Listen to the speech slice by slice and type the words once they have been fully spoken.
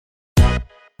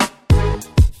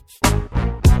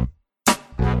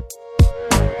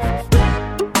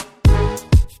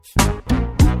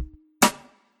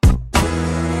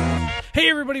Hey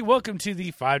everybody, welcome to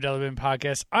the $5 Bin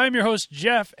Podcast. I'm your host,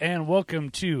 Jeff, and welcome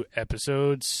to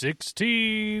episode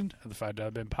 16 of the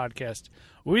 $5 Bin Podcast.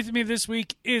 With me this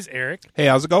week is Eric. Hey,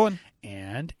 how's it going?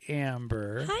 And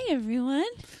Amber. Hi, everyone.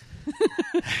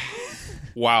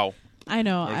 Wow. I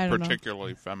know. That was I don't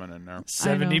particularly feminine there.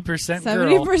 70%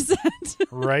 girl. 70%.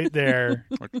 Right there.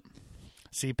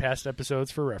 See past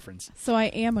episodes for reference. So I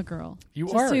am a girl. You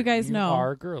Just are. so you guys know. You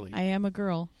are girly. I am a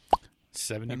girl.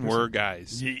 70%. And we're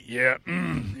guys. Yeah.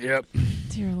 Yep.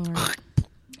 Dear Lord. I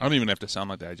don't even have to sound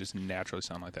like that. I just naturally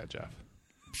sound like that, Jeff.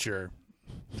 Sure.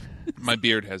 My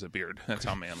beard has a beard. That's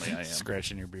how manly I am.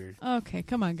 Scratching your beard. Okay,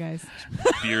 come on, guys.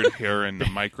 Beard hair and the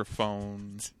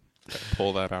microphone.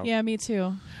 Pull that out. Yeah, me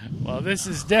too. Well, this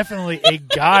is definitely a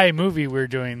guy movie we're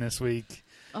doing this week.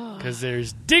 Because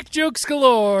there's dick jokes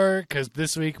galore. Because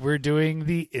this week we're doing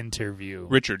The Interview.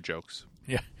 Richard jokes.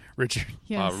 Yeah, Richard.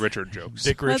 Yes. Richard jokes.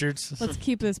 Dick Richards. Let's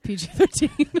keep this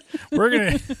PG-13.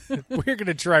 We're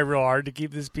gonna try real hard to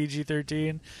keep this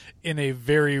PG-13 in a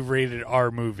very rated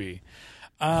R movie.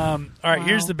 All right, Wow.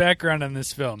 Here's the background on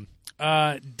this film.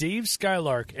 Dave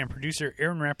Skylark and producer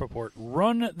Aaron Rappaport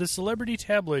run the celebrity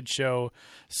tabloid show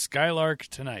Skylark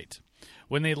Tonight.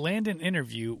 When they land an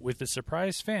interview with a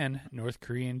surprise fan, North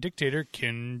Korean dictator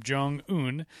Kim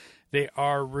Jong-un, they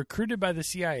are recruited by the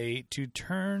CIA to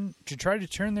try to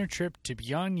turn their trip to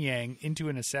Pyongyang into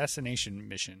an assassination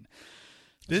mission.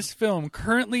 This film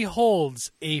currently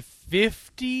holds a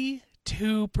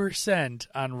 52%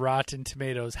 on Rotten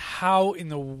Tomatoes. How in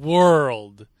the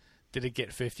world did it get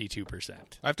 52%?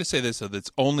 I have to say this, though.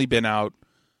 That's only been out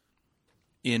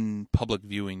in public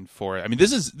viewing for it. I mean,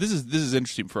 this is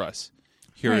interesting for us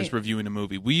here as Right. reviewing a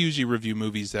movie. We usually review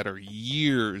movies that are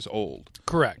years old.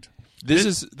 Correct. This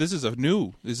is a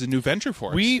new venture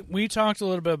for us. We talked a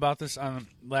little bit about this on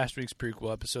last week's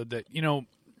prequel episode that,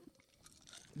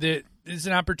 that it's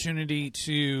an opportunity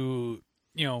to,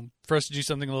 for us to do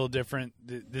something a little different.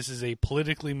 This is a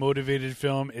politically motivated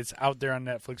film. It's out there on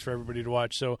Netflix for everybody to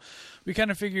watch. So we kind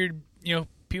of figured,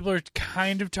 people are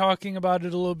kind of talking about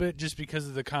it a little bit just because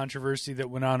of the controversy that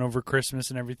went on over Christmas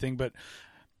and everything. But,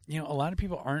 a lot of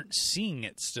people aren't seeing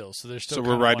it still. So they're still So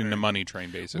we're riding the money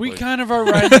train, basically. We kind of are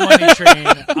riding the money train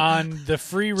on the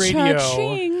free radio.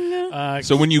 Cha-ching.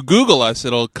 So when you Google us,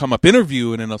 it'll come up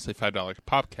interview, and then it'll say $5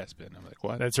 podcast bin. I'm like,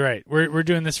 what? That's right. We're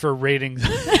doing this for ratings.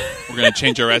 We're going to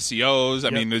change our SEOs.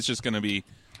 I mean, it's just going to be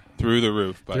through the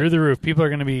roof. But, Through the roof. People are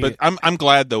going to be... But I'm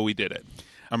glad, though, we did it.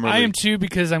 I am too,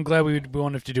 because I'm glad we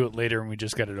won't have to do it later and we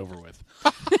just got it over with.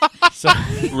 So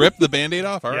Rip the Band-Aid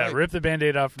off? All right. rip the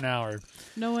Band-Aid off now. Or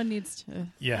No one needs to.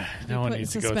 no one put in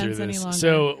needs to go through suspense any this. longer.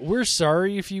 So we're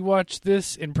sorry if you watched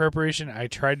this in preparation. I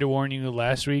tried to warn you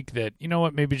last week that, you know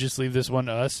what, maybe just leave this one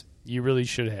to us. You really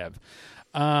should have.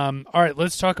 All right,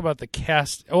 let's talk about the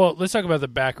cast. Well, let's talk about the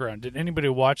background. Did anybody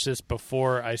watch this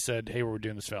before I said, hey, we're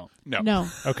doing this film? No.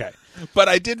 Okay. But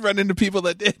I did run into people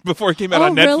that did before it came out Oh,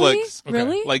 on really? Netflix.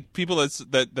 Really? Like people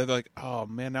that they're like, oh,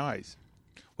 man, now I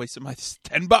wasted my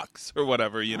 $10 or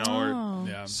whatever, or Oh.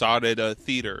 Yeah. saw it at a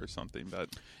theater or something. But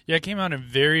Yeah, it came out in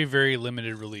very, very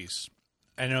limited release.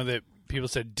 I know that people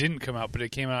said it didn't come out, but it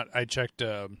came out. I checked,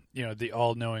 the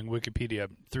all-knowing Wikipedia,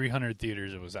 300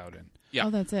 theaters it was out in. Yeah. Oh,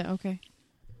 that's it. Okay.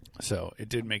 So it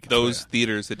did make it those through.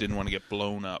 theaters that didn't want to get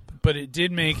blown up. But it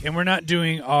did make, and we're not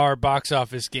doing our box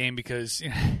office game because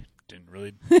it didn't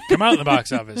really come out in the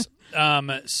box office.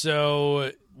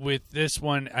 So with this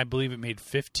one, I believe it made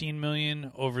 $15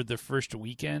 million over the first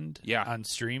weekend. Yeah. On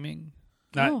streaming,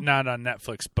 Oh. not on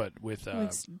Netflix, but with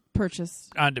Purchase.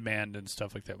 on demand and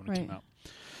stuff like that when it came Right. out.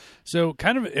 So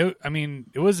kind of,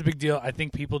 it was a big deal. I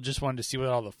think people just wanted to see what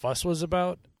all the fuss was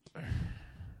about.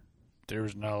 There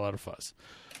was not a lot of fuss.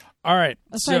 All right,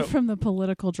 Aside so from the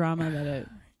political drama that it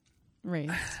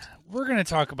raised. we're going to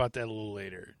talk about that a little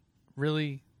later.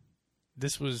 Really,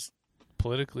 this was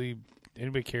politically.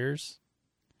 Anybody cares?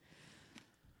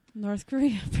 North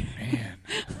Korea. Man,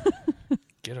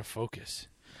 get a focus.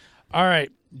 All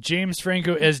right, James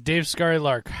Franco as Dave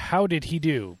Skylark. How did he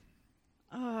do?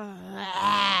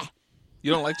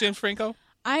 You don't like James Franco?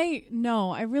 No,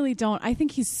 I really don't. I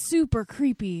think he's super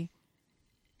creepy.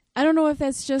 I don't know if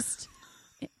that's just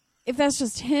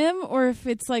him or if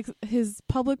it's like his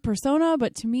public persona,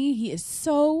 but to me he is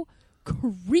so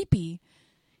creepy.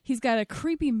 He's got a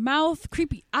creepy mouth,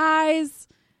 creepy eyes,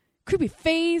 creepy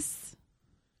face.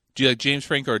 Do you like James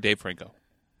Franco or Dave Franco?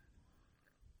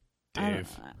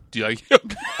 Dave. Do you like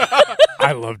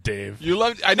I love Dave. You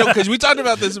love? I know because we talked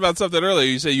about something earlier.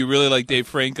 You say you really like Dave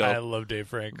Franco, I love Dave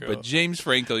Franco. but James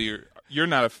Franco, you're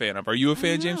not a fan of. Are you a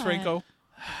fan of James not. Franco?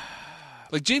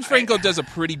 Like, James Franco does a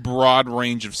pretty broad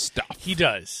range of stuff. He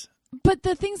does. But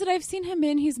the things that I've seen him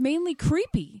in, he's mainly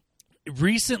creepy.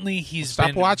 Recently, he's Stop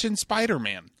been... watching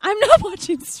Spider-Man. I'm not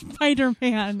watching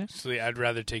Spider-Man. Actually, I'd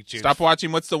rather take James. Stop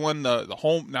watching. What's the one? The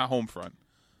home, not Homefront.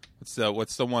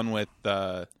 What's the one with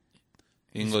the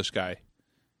English guy?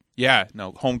 Yeah,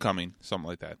 no, Homecoming, something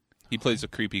like that. He plays a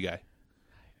creepy guy.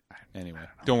 Anyway,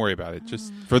 don't worry about it.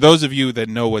 Just for those of you that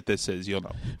know what this is, you'll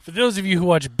know. For those of you who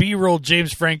watch B-roll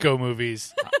James Franco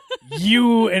movies,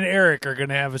 you and Eric are going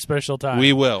to have a special time.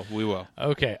 We will.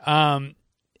 Okay.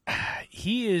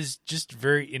 He is just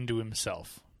very into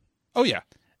himself. Oh yeah.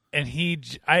 And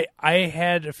I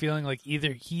had a feeling like he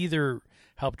either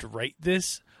helped write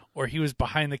this or he was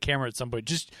behind the camera at some point.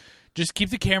 Just keep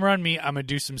the camera on me. I'm gonna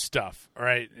do some stuff, all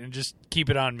right, and just keep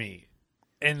it on me,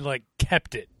 and like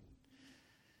kept it.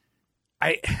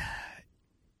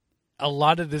 A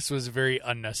lot of this was very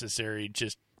unnecessary.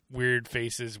 Just weird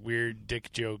faces, weird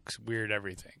dick jokes, weird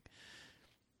everything,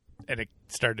 and it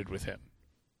started with him.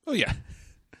 Oh yeah.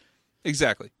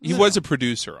 Exactly. He was a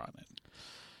producer on it.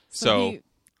 So he It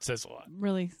says a lot.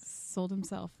 really sold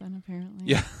himself then, apparently.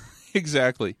 yeah,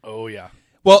 exactly. Oh yeah.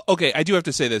 Well, okay, I do have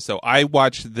to say this though. I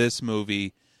watched this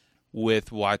movie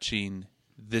with watching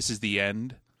This Is the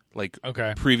End, like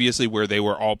Okay. previously, where they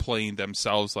were all playing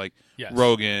themselves, like Yes.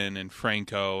 Rogan and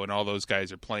Franco and all those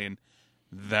guys are playing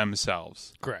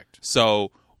themselves. Correct. So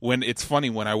when it's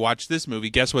funny when I watch this movie,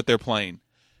 guess what they're playing?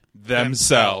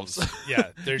 Themselves. Yeah.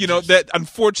 They're You know just- that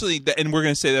unfortunately, and we're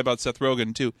going to say that about Seth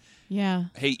Rogen too. Yeah.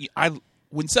 Hey,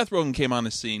 when Seth Rogen came on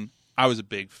the scene, I was a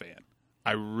big fan.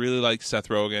 I really liked Seth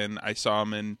Rogen. I saw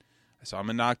him in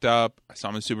Knocked Up. I saw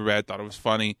him in Superbad. Thought it was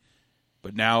funny.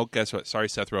 But now, guess what? Sorry,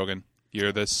 Seth Rogen.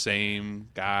 You're the same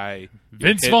guy. You're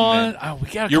Vince hitting Vaughn. it. Oh, we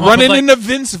gotta. You're come up with, running like, into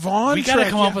Vince Vaughn. We gotta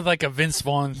track, come yeah. up with like a Vince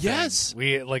Vaughn thing. Yes.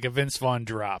 We like a Vince Vaughn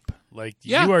drop. Like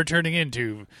Yeah. you are turning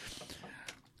into.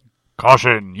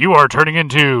 Caution! You are turning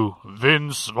into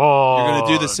Vince Vaughn. You're going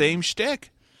to do the same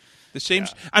shtick. The same.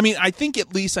 I mean, I think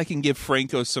at least I can give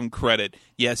Franco some credit.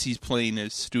 Yes, he's playing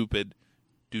his stupid,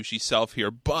 douchey self here,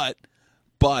 but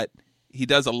he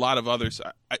does a lot of others.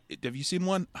 Have you seen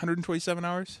 127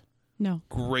 Hours? No.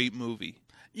 Great movie.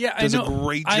 Yeah, Does I a know.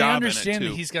 great I job in it, understand too.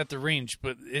 that he's got the range,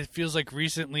 but it feels like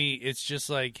recently it's just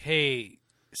like, hey,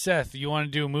 Seth, you want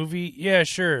to do a movie? Yeah,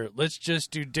 sure. Let's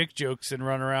just do dick jokes and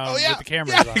run around with the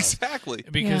cameras on us. exactly.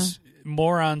 Because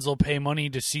morons will pay money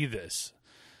to see this.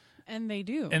 And they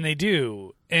do. And they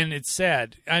do. And it's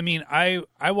sad. I mean, I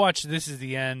watched This Is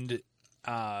the End.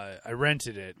 I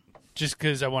rented it just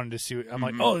because I wanted to see it. I'm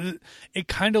like, oh, it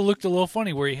kind of looked a little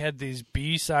funny where he had these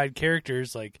B-side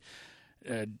characters like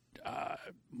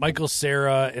Michael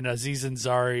Cera and Aziz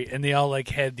Ansari, and they all like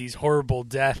had these horrible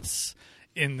deaths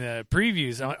in the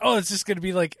previews. I'm like, oh, it's just going to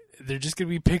be like, they're just going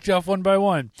to be picked off one by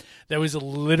one. That was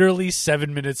literally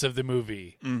 7 minutes of the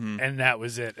movie, and that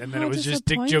was it. And then How it was just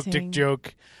dick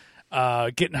joke,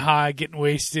 getting high, getting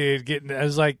wasted, I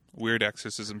was like, Weird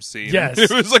exorcism scene. Yes.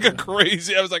 It was like a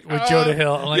crazy. I was like, with Jonah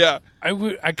Hill. I'm like, yeah.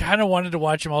 I kind of wanted to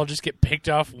watch them all just get picked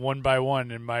off one by one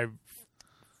in my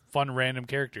fun random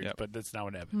characters, Yep. but that's not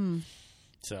what happened.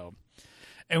 So,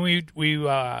 and we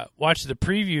watched the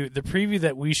preview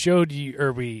that we showed you,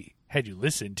 or we had you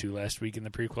listen to last week in the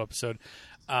prequel episode.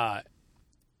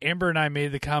 Amber and I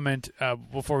made the comment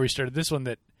before we started this one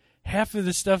that half of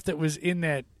the stuff that was in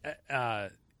that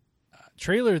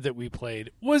trailer that we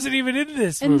played wasn't even in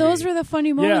this and movie. those were the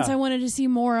funny moments Yeah. I wanted to see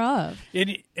more of.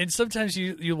 And sometimes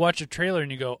you watch a trailer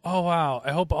and you go, oh, wow,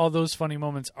 I hope all those funny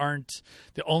moments aren't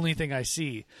the only thing I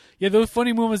see. Yeah, those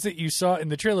funny moments that you saw in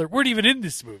the trailer weren't even in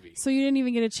this movie. So you didn't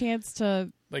even get a chance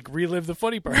to... Like, relive the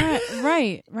funny part.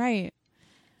 Right.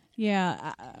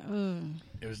 Yeah.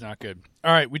 It was not good.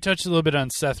 All right, we touched a little bit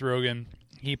on Seth Rogen.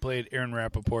 He played Aaron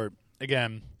Rappaport.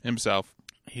 Again, Himself.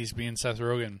 he's being Seth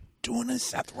Rogen. Doing a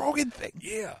Seth Rogen thing.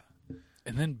 Yeah.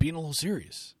 And then being a little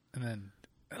serious. And then,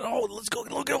 oh, let's go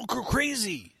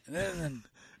crazy. And then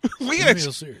We being a actually.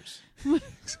 little serious.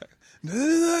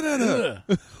 No.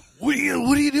 What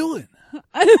are you doing?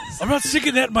 I'm not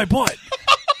sticking that in my butt.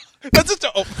 That's a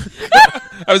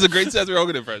that was a great Seth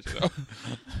Rogen impression.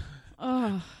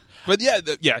 Though. But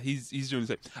yeah, he's doing the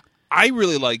same. I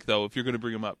really like though if you're going to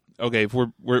bring him up. Okay, if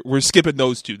we're skipping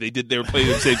those two. They were playing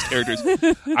the same characters.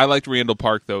 I liked Randall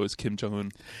Park though as Kim Jong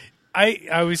Un.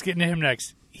 I was getting to him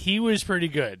next. He was pretty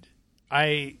good.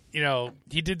 He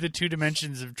did the two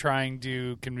dimensions of trying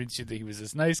to convince you that he was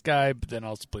this nice guy, but then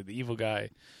also played the evil guy.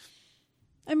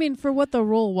 I mean, for what the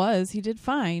role was, he did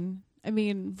fine. I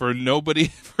mean, for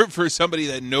somebody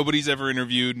that nobody's ever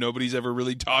interviewed, nobody's ever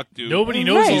really talked to. Nobody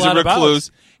knows Right. a He's lot a about.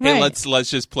 recluse. Hey, Right. let's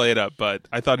just play it up. But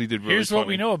I thought he did really Here's funny. what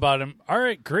we know about him. All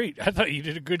right, great. I thought you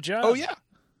did a good job. Oh yeah.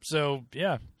 So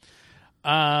yeah,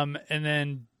 and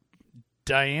then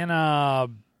Diana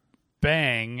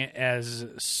Bang as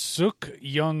Suk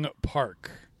Young Park.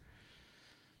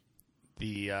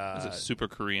 That's a super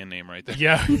Korean name right there.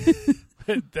 Yeah,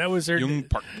 that was her. Young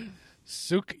Park.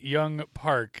 Suk Young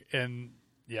Park, and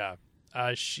yeah,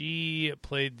 she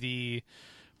played the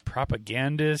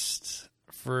propagandist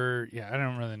for. Yeah, I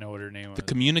don't really know what her name was. The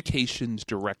communications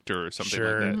director or something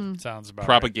Sure, like that. Mm-hmm. sounds about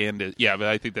right. Propaganda. Yeah, but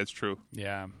I think that's true.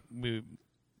 Yeah,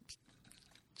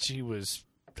 she was.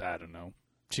 I don't know.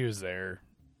 She was there.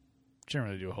 She didn't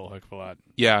really do a whole heck of a lot.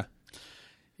 Yeah.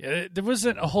 Yeah, there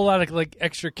wasn't a whole lot of like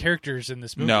extra characters in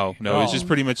this movie. No, at it's all. just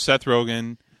pretty much Seth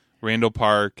Rogen, Randall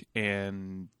Park,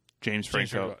 and James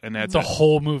Franco, and that's the it.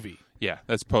 whole movie. Yeah,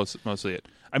 that's mostly it.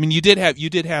 I mean, you did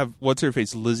have what's her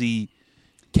face, Lizzie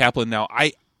Kaplan. Now,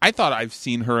 I thought I've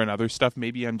seen her in other stuff.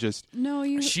 Maybe I'm just no,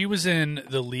 you. She was in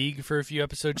The League for a few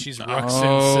episodes. She's Ruxin's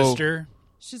Oh. sister.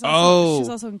 She's Oh.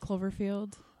 also in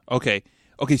Cloverfield. okay.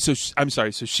 Okay, so I'm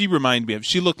sorry. So she reminded me of.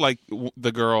 She looked like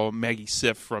the girl Maggie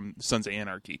Siff from Sons of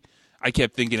Anarchy. I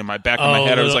kept thinking in my back of my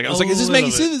head. I was like, is this Maggie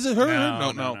Siff? Is it her?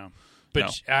 No. But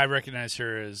No. I recognize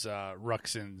her as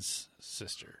Ruxin's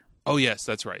sister. Oh yes,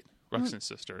 that's right. Ruxin's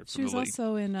sister She from was the League.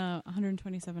 also in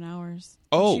 127 Hours.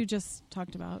 Oh. which you just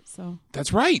talked about. So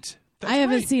That's right. That's I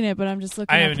haven't right. seen it, but I'm just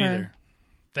looking. I up haven't her. either.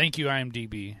 Thank you,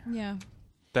 IMDb. Yeah.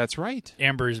 That's right.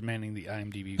 Amber is manning the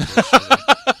IMDb page today.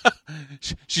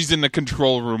 She's in the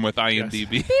control room with IMDb.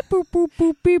 Beep boop boop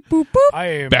boop beep boop boop. I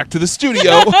am Back to the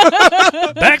studio.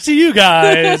 back to you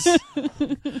guys.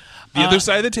 The other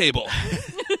side of the table.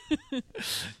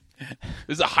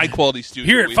 This is a high quality studio.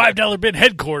 Here at We have- $5 Bin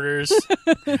headquarters.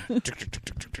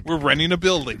 We're renting a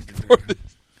building for this.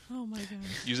 Oh my god.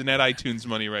 Using that iTunes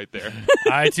money right there.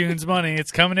 iTunes money.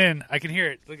 It's coming in. I can hear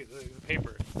it. Look at the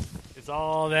paper. It's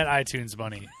all that iTunes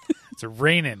money. It's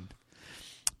raining.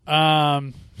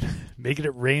 Making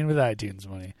it rain with iTunes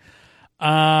money.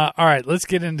 All right, let's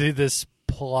get into this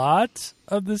plot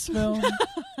of this film.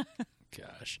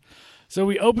 Gosh. So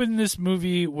we open this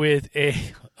movie with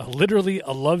literally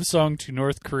a love song to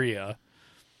North Korea,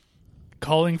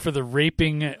 calling for the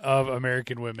raping of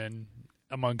American women,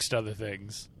 amongst other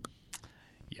things.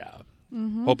 Yeah.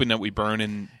 Hoping that we burn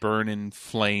in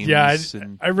flames. Yeah,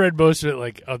 and I read most of it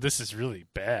like, oh, this is really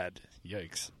bad.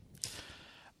 Yikes.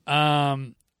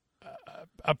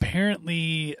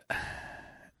 Apparently,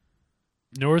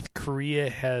 North Korea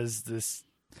has this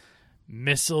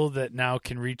missile that now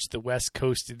can reach the west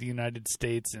coast of the United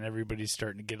States, and everybody's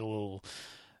starting to get a little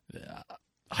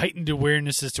heightened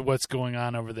awareness as to what's going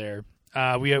on over there.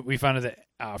 We found out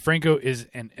that Franco is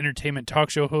an entertainment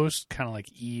talk show host, kind of like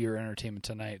E! or Entertainment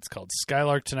Tonight. It's called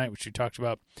Skylark Tonight, which we talked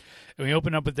about. And we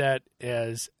open up with that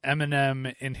as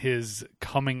Eminem in his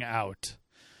coming out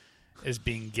as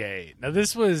being gay. Now,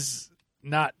 this was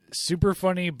not super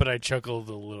funny, but I chuckled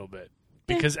a little bit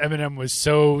because Eminem was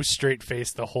so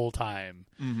straight-faced the whole time,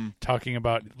 talking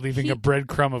about leaving a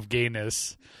breadcrumb of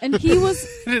gayness. And he was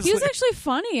It's he was like- actually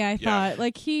funny, I Yeah. thought.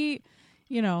 Like he,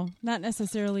 not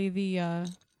necessarily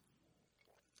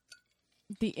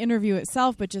the interview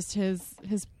itself, but just his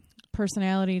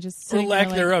personality, just Or sitting lack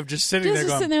there, thereof, just sitting there just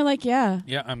going, sitting there like, yeah,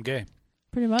 yeah, I'm gay.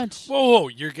 pretty much. Whoa,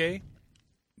 you're gay?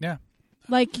 Yeah.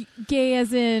 Like gay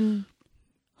as in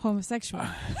homosexual.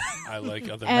 I like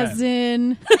other as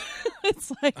men. in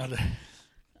it's like Other-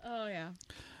 oh yeah.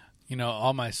 You know,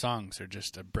 all my songs are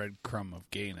just a breadcrumb of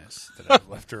gayness that I've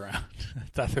left around. I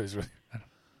thought that was really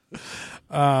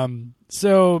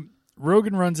so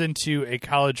Rogan runs into a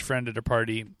college friend at a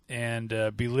party and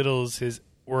belittles his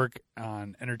work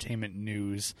on entertainment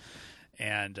news.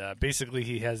 And basically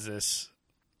he has this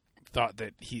thought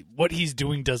that what he's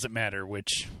doing doesn't matter,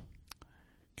 which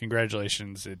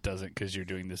congratulations, it doesn't, because you're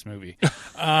doing this movie.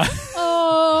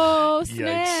 Oh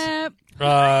Yikes. snap.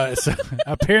 So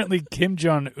apparently Kim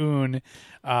Jong-un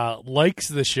likes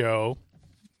the show,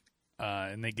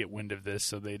 and they get wind of this,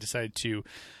 so they decide to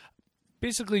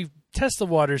basically test the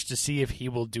waters to see if he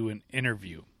will do an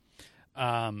interview.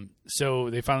 So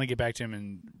they finally get back to him,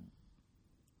 and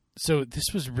so this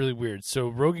was really weird. So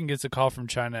Rogan gets a call from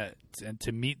China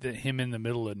to meet him in the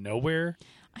middle of nowhere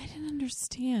I didn't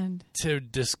understand. to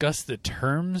discuss the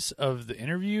terms of the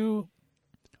interview.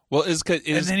 well,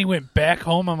 And then he went back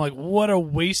home. I'm like, what a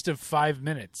waste of 5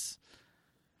 minutes.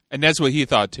 and that's what he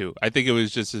thought too. I think it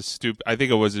was just a stupid. I think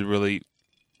it was a really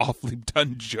awfully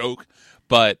done joke.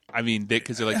 But I mean,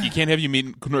 because they're like, you can't have you meet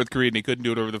in North Korea, and they couldn't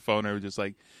do it over the phone. I was just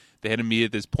like, They had to meet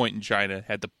at this point in China,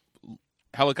 had the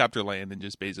helicopter land, and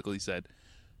just basically said,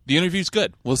 the interview's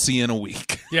good. We'll see you in a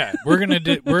week. Yeah, we're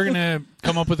gonna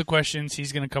come up with the questions.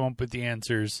 He's gonna come up with the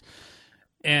answers.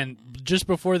 And just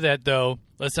before that, though,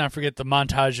 let's not forget the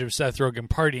montage of Seth Rogen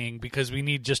partying, because we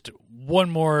need just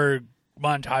one more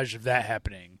montage of that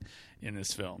happening in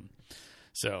this film.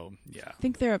 So, yeah. I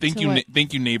think they're up Thank to you, what,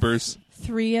 thank you, neighbors.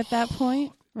 3 at that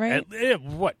point, right?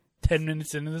 What, 10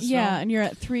 minutes into this film? Yeah, and you're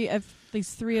at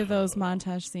least 3 of those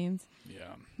montage scenes.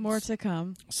 Yeah. More to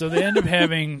come. So they end up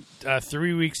having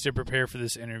 3 weeks to prepare for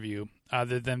this interview.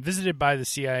 They're then visited by the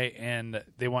CIA, and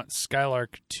they want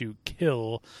Skylark to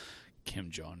kill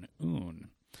Kim Jong-un.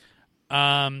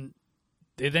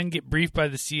 They then get briefed by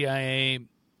the CIA,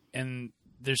 and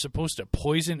they're supposed to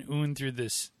poison Un through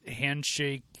this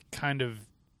handshake kind of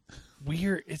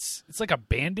weird. It's like a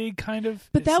Band-Aid kind of.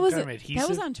 But that was kind of that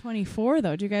was on 24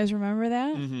 though. Do you guys remember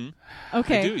that? Mm-hmm.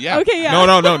 Okay. I do, yeah. Okay, yeah. No.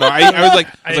 I was like,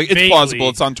 it's vaguely- plausible.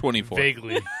 It's on 24.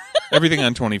 Vaguely. Everything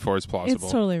on 24 is plausible.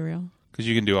 It's totally real. Because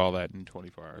you can do all that in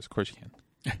 24 hours. Of course you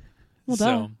can. Well, So-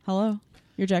 duh. Hello.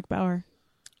 You're Jack Bauer.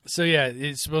 So yeah,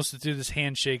 it's supposed to do this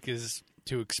handshake is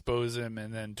to expose him,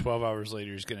 and then 12 hours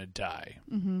later he's going to die.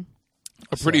 Mm-hmm.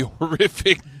 A pretty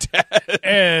horrific death.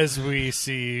 As we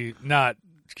see, not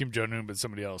Kim Jong-un, but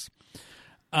somebody else.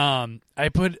 I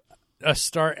put a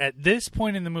star at this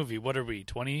point in the movie. What are we,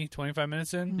 20, 25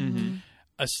 minutes in? Mm-hmm.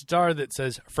 A star that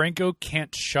says, Franco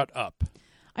can't shut up.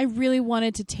 I really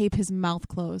wanted to tape his mouth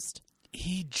closed.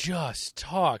 He just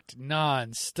talked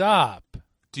nonstop.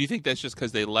 Do you think that's just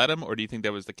because they let him, or do you think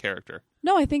that was the character?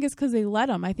 No, I think it's because they let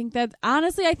him. I think that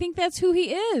honestly, I think that's who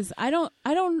he is. I don't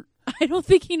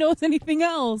think he knows anything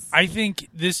else. I think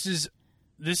this is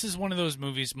one of those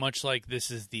movies, much like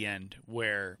This Is the End,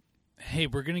 where, hey,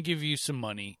 we're going to give you some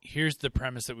money. Here's the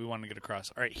premise that we want to get across.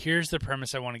 All right, here's the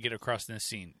premise I want to get across in this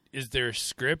scene. Is there a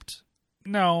script?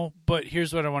 No, but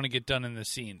here's what I want to get done in this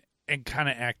scene, and kind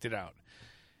of act it out.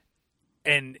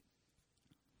 And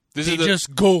they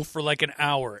just go for like an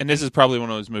hour. And this is probably one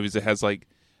of those movies that has like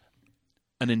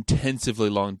an intensively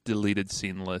long deleted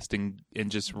scene list and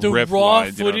just the riff raw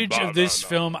lines, footage blah, of this blah,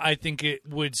 film, I think it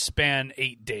would span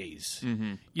 8 days.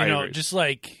 Mm-hmm. You I know, agree. just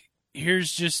like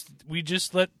we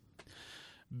just let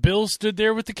Bill stood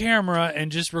there with the camera and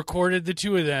just recorded the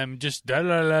two of them, just da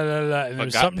da da da da, and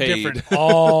there's got something paid.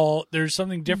 different. There's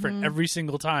something different every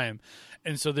single time,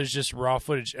 and so there's just raw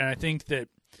footage. And I think that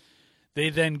they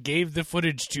then gave the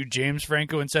footage to James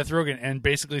Franco and Seth Rogen and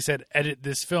basically said, "Edit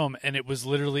this film," and it was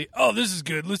literally, "Oh, this is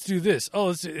good. Let's do this.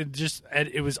 Oh,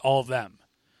 it was all of them."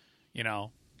 You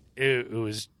know, it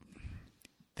was.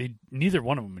 Neither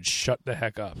one of them would shut the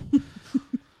heck up.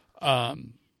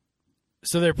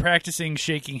 So they're practicing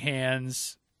shaking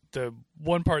hands. The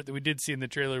one part that we did see in the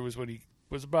trailer was when he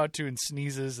was about to and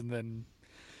sneezes and then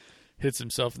hits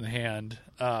himself in the hand.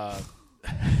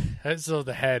 So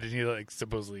the head, and he like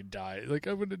supposedly died. Like,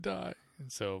 I'm gonna die.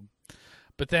 And so,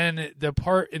 but then the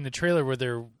part in the trailer where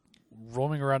they're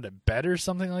roaming around a bed or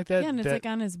something like that. Yeah, and it's that, like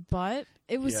on his butt.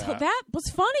 It was Yeah. that was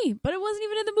funny, but it wasn't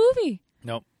even in the movie.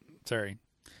 Nope. Sorry.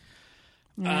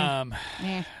 Nah.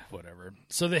 Whatever.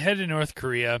 So they head to North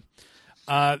Korea.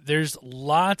 There's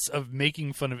lots of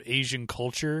making fun of Asian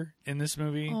culture in this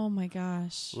movie. Oh my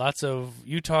gosh. Lots of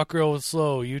you talk real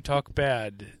slow, you talk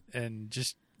bad, and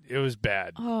just it was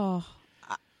bad. Oh,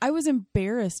 I was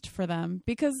embarrassed for them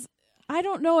because I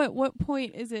don't know at what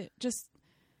point is it just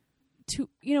too,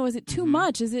 is it too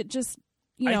much? Is it just,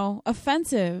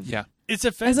 offensive? Yeah. It's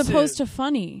offensive As opposed to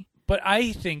funny. But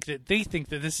I think that they think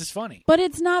that this is funny. But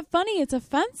it's not funny. It's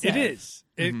offensive. It is.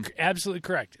 Absolutely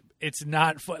correct. It's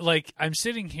not like I'm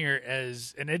sitting here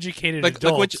as an educated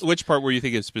adult. Like which part were you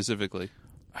thinking of specifically?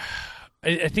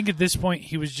 I think at this point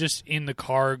he was just in the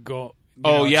car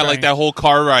Like that whole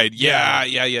car ride. Yeah.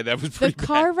 That was pretty The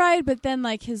car ride, but then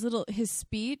like his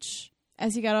speech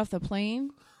as he got off the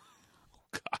plane.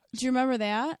 God. Do you remember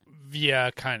that?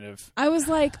 Yeah, kind of. I was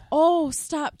like, "Oh,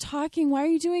 stop talking! Why are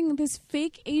you doing this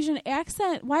fake Asian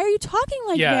accent? Why are you talking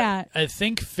like that?" I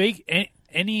think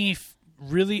any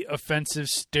really offensive,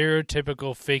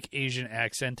 stereotypical fake Asian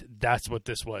accent. That's what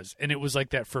this was, and it was like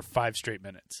that for 5 straight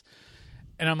minutes.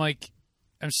 And I'm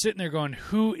sitting there going,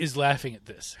 "Who is laughing at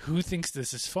this? Who thinks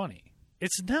this is funny?"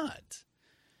 It's not.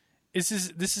 This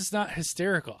is not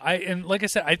hysterical. And like I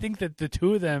said, I think that the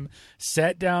two of them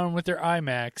sat down with their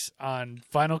IMAX on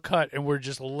Final Cut and were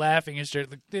just laughing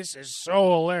hysterically. Like, this is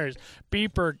so hilarious.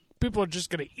 People are just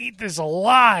going to eat this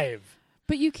alive.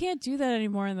 But you can't do that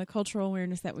anymore in the cultural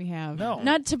awareness that we have. No.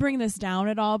 Not to bring this down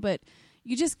at all, but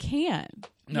you just can't.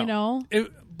 No. You know?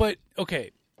 But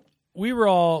okay, we were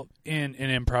all in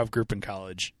an improv group in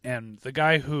college, and the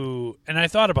guy who, and I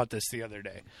thought about this the other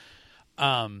day,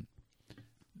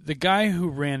 the guy who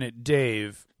ran it,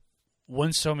 Dave,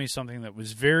 once told me something that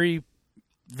was very,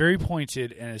 very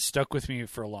pointed and has stuck with me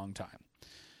for a long time.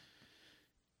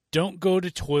 Don't go to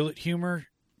toilet humor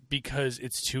because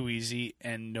it's too easy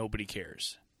and nobody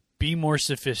cares. Be more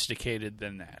sophisticated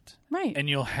than that. Right. And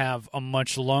you'll have a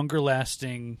much longer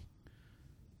lasting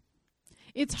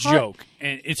It's hard. joke.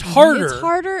 And it's harder. It's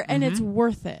harder and it's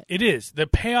worth it. It is. The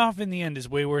payoff in the end is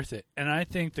way worth it. And I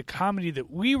think the comedy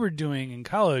that we were doing in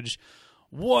college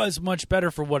was much better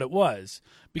for what it was,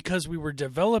 because we were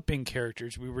developing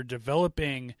characters. We were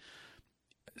developing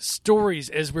stories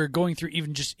as we're going through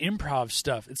even just improv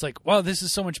stuff. It's like, wow, this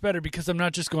is so much better because I'm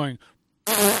not just going,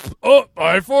 oh,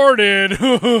 I farted.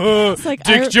 It's like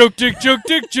dick joke, dick joke,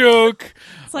 dick joke.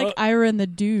 It's like Ira and the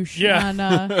douche yeah. on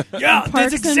Yeah, Parks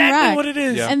that's and exactly Rec. what it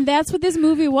is. Yeah. And that's what this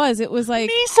movie was. It was like,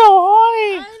 Me so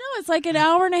horny. I know, it's like an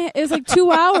hour and a half. It was like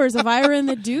 2 hours of Ira and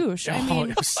the douche. I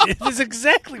mean, it is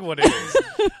exactly what it is.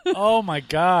 Oh my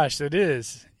gosh, it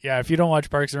is. Yeah, if you don't watch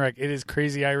Parks and Rec, it is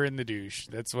Crazy Ira and the douche.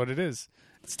 That's what it is.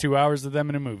 It's 2 hours of them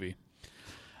in a movie.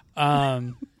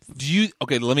 Do you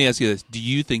okay? Let me ask you this: do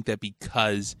you think that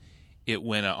because it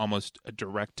went almost a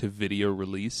direct-to-video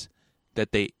release,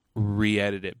 that they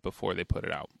re-edited it before they put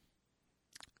it out,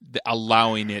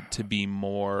 allowing it to be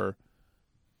more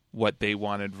what they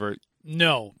wanted?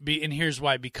 No, and here's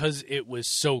why: because it was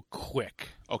so quick.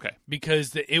 Okay,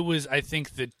 Because it was, I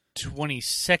think, the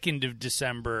 22nd of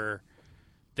December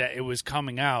that it was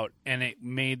coming out, and it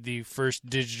made the first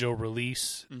digital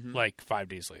release like 5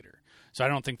 days later. So I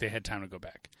don't think they had time to go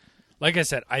back. Like I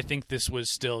said, I think this was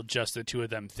still just the two of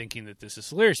them thinking that this is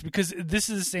hilarious, because this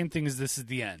is the same thing as This Is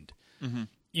the End.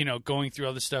 You know, going through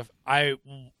all this stuff, I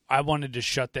wanted to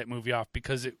shut that movie off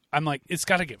because I'm like, it's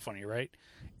got to get funny, right?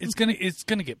 It's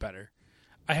gonna get better.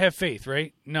 I have faith,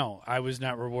 right? No, I was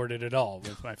not rewarded at all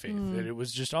with my faith. It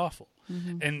was just awful.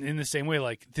 And in the same way,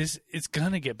 like this, it's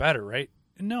gonna get better, right?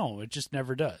 No, it just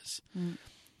never does.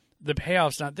 The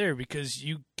payoff's not there because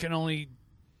you can only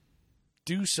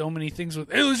do so many things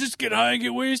with, hey, let's just get high and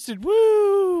get wasted.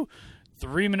 Woo!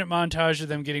 3-minute montage of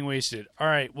them getting wasted. All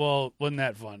right, well, wasn't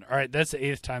that fun? All right, that's the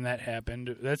 8th time that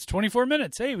happened. That's 24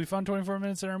 minutes. Hey, we found 24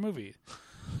 minutes in our movie.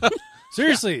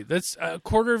 Seriously, that's a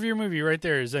quarter of your movie right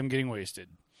there is them getting wasted.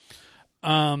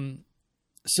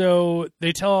 So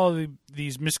they tell all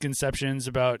these misconceptions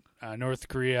about North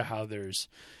Korea, how there's,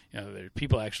 there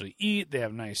people actually eat, they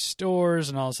have nice stores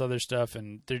and all this other stuff,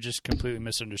 and they're just completely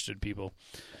misunderstood people.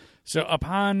 So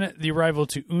upon the arrival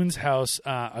to Eun's house,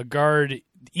 a guard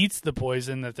eats the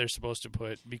poison that they're supposed to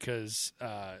put because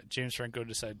James Franco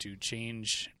decided to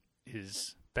change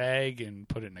his bag and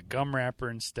put it in a gum wrapper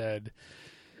instead.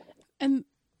 and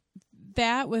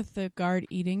that with the guard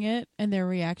eating it and their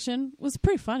reaction was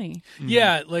pretty funny.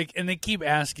 Yeah, and they keep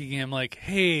asking him, like,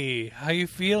 hey, how you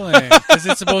feeling? Because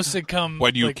it's supposed to come...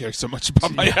 why do you care so much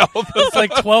about my health? It's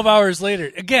like 12 hours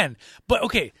later. Again, but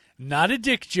okay, not a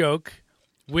dick joke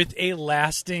with a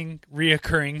lasting,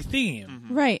 reoccurring theme.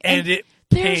 Right. And it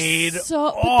paid But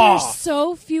off. there's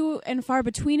so few and far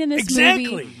between in this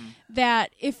Exactly. movie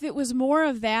that if it was more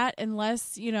of that and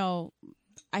less,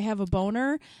 I have a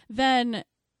boner, then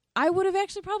I would have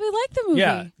actually probably liked the movie.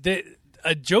 Yeah,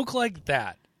 a joke like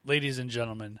that, ladies and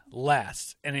gentlemen,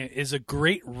 lasts, and it is a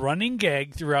great running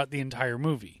gag throughout the entire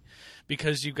movie.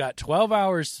 Because you've got 12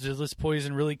 hours till this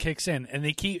poison really kicks in, and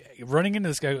they keep running into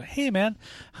this guy. Going, hey, man,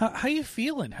 how you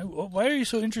feeling? Why are you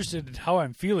so interested in how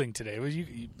I'm feeling today? Well,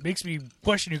 it makes me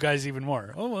question you guys even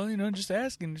more. Oh, well, just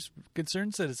asking, just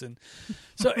concerned citizen.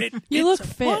 So You look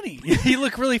it's fit. funny. You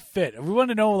look really fit. We want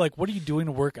to know, what are you doing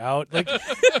to work out?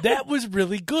 That was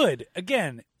really good.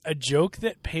 Again, a joke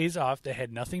that pays off that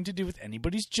had nothing to do with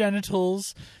anybody's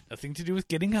genitals, nothing to do with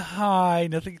getting high,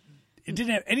 nothing. It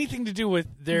didn't have anything to do with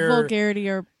their vulgarity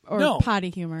or potty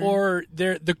humor. or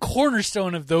the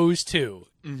cornerstone of those two.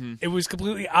 It was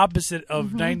completely opposite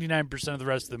of 99% of the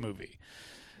rest of the movie,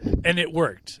 and it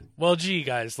worked. Well, gee,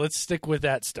 guys, let's stick with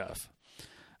that stuff.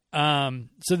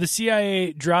 So the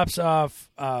CIA drops off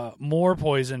more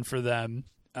poison for them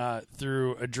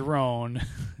through a drone,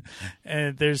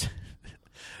 and there's.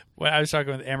 When I was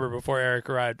talking with Amber before Eric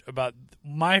arrived about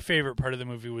my favorite part of the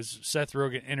movie was Seth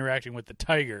Rogen interacting with the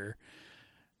tiger.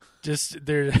 So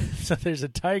there's a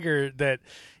tiger that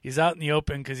he's out in the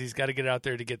open because he's got to get out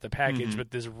there to get the package, but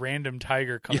this random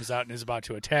tiger comes out and is about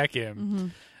to attack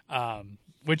him.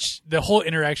 Which the whole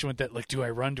interaction with that, do I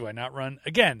run? Do I not run?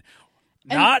 Again,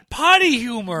 not potty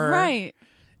humor. right.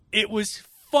 It was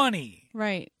funny.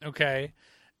 Right. Okay.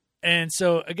 And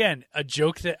so, again, a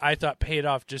joke that I thought paid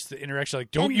off, just the interaction,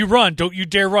 like, don't you run, don't you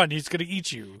dare run, he's going to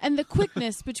eat you. And the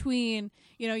quickness between,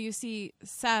 you see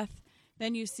Seth,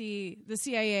 then you see the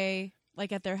CIA,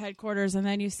 like, at their headquarters, and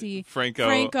then you see Franco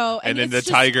and then the it's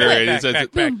just tiger. quick. And it says,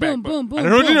 boom, boom, boom, boom. I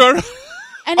don't know what to boom. do.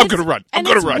 And I'm going to run. I'm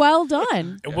going to run. well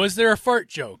done. Was there a fart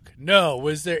joke? No.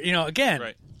 Was there, again,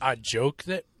 Right. a joke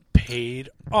that paid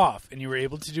off, and you were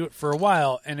able to do it for a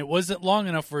while, and it wasn't long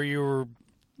enough where you were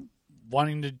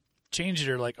wanting to change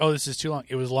it or like, oh, this is too long.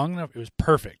 It was long enough. It was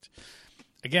perfect.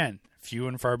 Again, few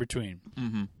and far between.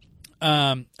 Mm-hmm.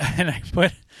 And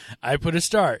I put a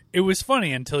star. It was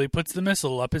funny until he puts the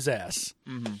missile up his ass.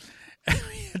 Mm-hmm. And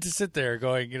we had to sit there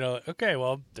going, okay,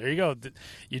 well, there you go.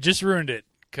 You just ruined it.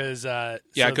 Cause, I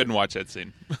couldn't watch that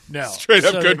scene. No. Straight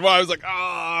up So couldn't watch. I was like,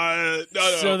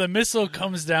 no. So the missile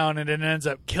comes down and it ends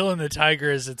up killing the tiger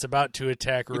as it's about to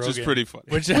attack Rogan. Which is pretty funny.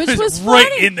 Which was right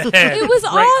funny. in the head. It was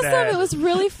right in the awesome. head. It was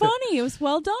really funny. It was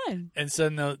well done. And so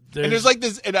no, And there's like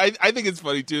this, and I think it's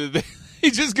funny too. That he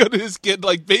just go to this kid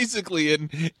like basically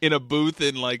in a booth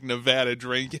in like Nevada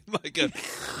drinking like a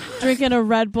Drinking a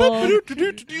Red Bull. all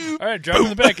right, drop in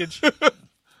the package.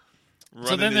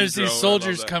 So then running there's his these drone. I love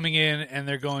soldiers that. coming in, and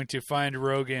they're going to find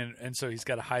Rogan, and so he's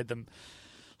got to hide them.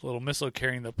 A little missile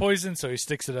carrying the poison, so he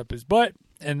sticks it up his butt,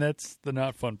 and that's the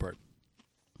not fun part.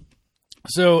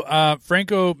 So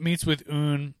Franco meets with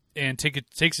Un and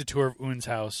takes a tour of Un's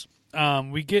house.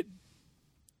 We get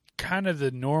kind of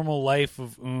the normal life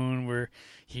of Un, where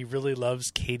he really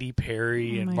loves Katy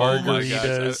Perry and my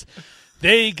margaritas.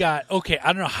 They got, I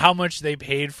don't know how much they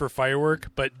paid for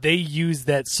Firework, but they used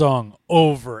that song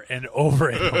over and over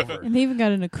and over. And they even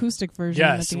got an acoustic version.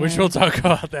 Yes, at the which end. we'll talk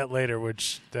about that later,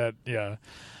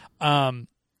 I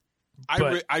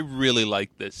really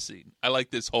like this scene. I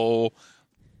like this whole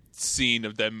scene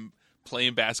of them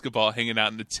playing basketball, hanging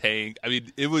out in the tank. I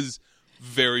mean, it was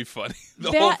very funny.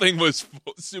 The whole thing was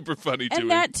super funny to me. And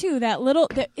that too,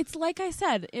 it's like I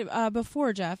said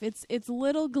before, Jeff. It's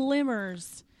little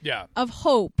glimmers of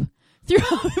hope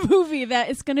throughout the movie that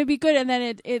it's going to be good, and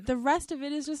then the rest of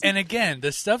it is just. And again,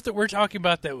 the stuff that we're talking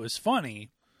about that was funny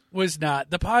was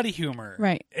not the potty humor.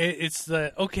 Right. It's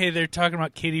they're talking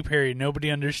about Katy Perry.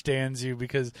 Nobody understands you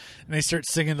and they start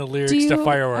singing the lyrics Do you to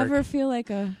Firework. ever feel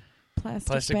like a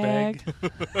plastic bag?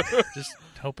 Just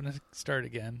hoping to start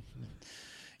again.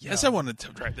 Yes, I wanted to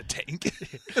drive the tank.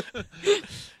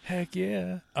 Heck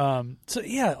yeah. So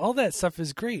yeah, all that stuff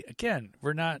is great. Again,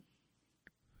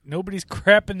 nobody's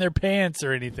crapping their pants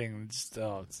or anything.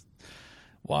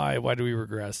 Why do we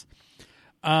regress?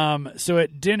 So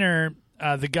at dinner,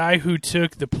 the guy who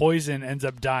took the poison ends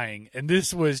up dying, and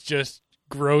this was just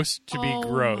gross to be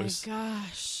gross. Oh my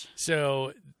gosh.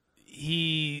 So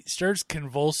he starts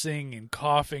convulsing and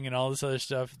coughing and all this other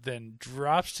stuff, then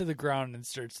drops to the ground and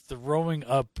starts throwing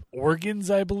up organs,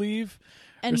 I believe.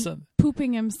 And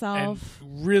pooping himself.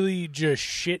 And really just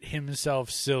shit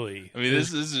himself silly. I mean,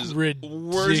 this is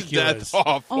ridiculous. worse death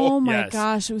awful. Oh my Yes.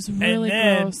 gosh, it was really and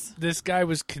then gross. this guy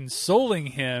was consoling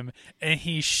him, and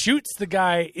he shoots the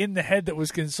guy in the head that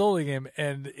was consoling him,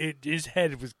 and his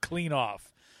head was clean off.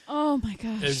 Oh my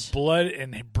gosh. There's blood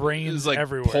and It brains was like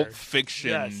everywhere. Pulp Fiction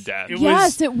Yes. death. It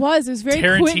Yes, it was. It was very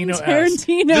Quentin Tarantino-esque.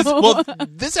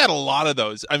 Tarantino. This had a lot of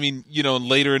those. I mean,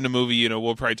 later in the movie,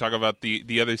 we'll probably talk about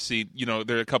the other scene.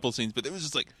 There are a couple of scenes, but there was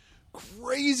just like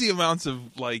crazy amounts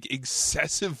of like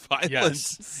excessive violence,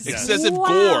 Yes. excessive gore.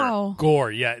 Wow.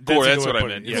 Gore, yeah. That's Gore, a good that's way what to I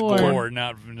put meant. it. Yeah, It's gore. gore,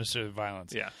 not necessarily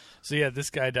violence. Yeah. So yeah, this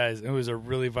guy dies. It was a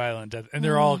really violent death, and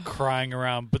they're all crying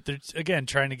around. But they're again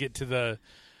trying to get to the,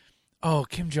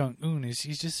 Kim Jong Un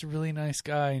he's just a really nice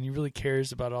guy, and he really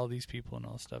cares about all these people and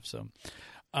all this stuff. So,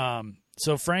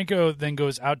 so Franco then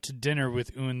goes out to dinner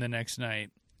with Un the next night.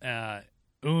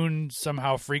 Un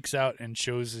somehow freaks out and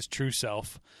shows his true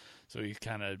self. So he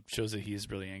kind of shows that he's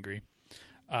really angry.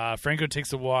 Franco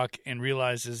takes a walk and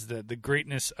realizes that the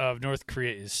greatness of North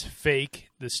Korea is fake.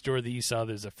 The store that you saw,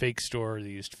 there's a fake store. They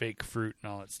used fake fruit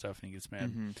and all that stuff, and he gets mad.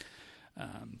 Mm-hmm.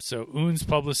 So Un's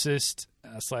publicist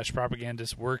 /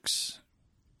 propagandist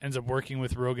ends up working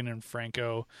with Rogan and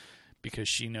Franco because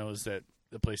she knows that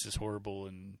the place is horrible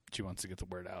and she wants to get the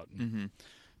word out. Mm-hmm.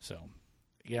 So,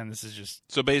 again, this is just...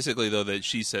 So basically, though, that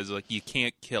she says, like, you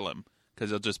can't kill him because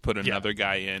they'll just put another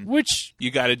guy in. Which you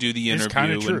got to do the is kinda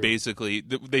interview, true. and basically,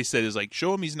 they said is like,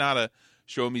 show him he's not a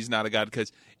god.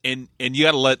 Because and you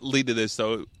got to lead to this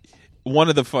though. One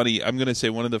of the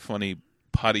funny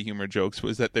potty humor jokes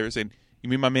was that they were saying, "You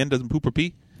mean my man doesn't poop or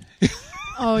pee?"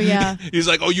 Oh yeah. He's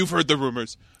like, "Oh, you've heard the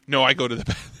rumors." No, I go to the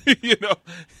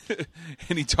bathroom,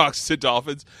 and he talks to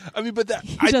dolphins. I mean, but that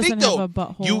I think doesn't have though, a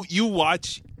butthole. you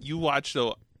watch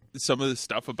though some of the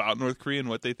stuff about North Korea and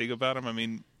what they think about him. I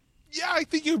mean, Yeah, I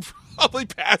think you'd probably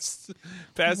pass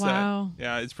Wow. that.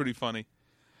 Yeah, it's pretty funny.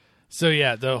 So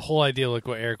yeah, the whole idea, like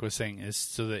what Eric was saying, is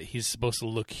so that he's supposed to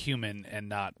look human and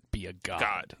not be a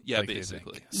god. Yeah, like they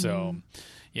basically. think. So,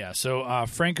 yeah. So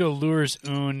Franco lures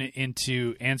Un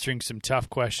into answering some tough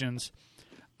questions.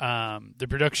 The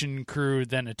production crew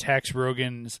then attacks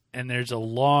Rogan, and there's a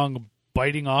long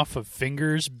biting off of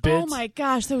fingers bit. Oh my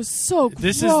gosh, that was so gross.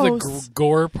 This is the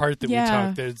gore part that we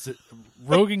talked.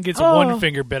 Rogan gets one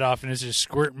finger bit off and is just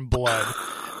squirting blood.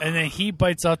 And then he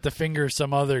bites out the finger of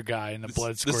some other guy, and the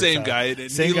blood squirts The same out. guy.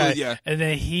 Same guy. Yeah. And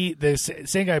then the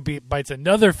same guy bites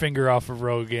another finger off of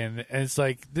Rogan, and it's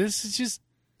like, this is just,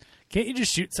 can't you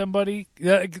just shoot somebody?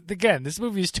 Again, this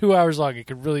movie is 2 hours long. It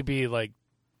could really be like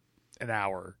an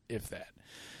hour, if that.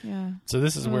 Yeah. So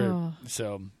this is where,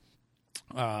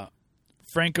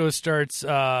 Franco starts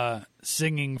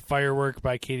singing "Firework"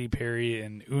 by Katy Perry,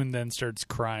 and Un then starts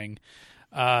crying.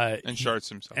 And sharts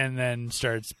himself. And then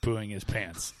starts pooing his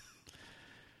pants.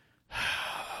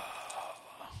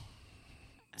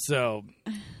 So,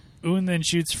 Un then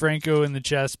shoots Franco in the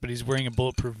chest, but he's wearing a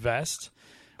bulletproof vest,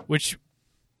 which,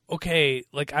 okay,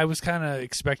 like I was kind of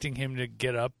expecting him to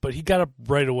get up, but he got up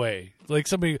right away. Like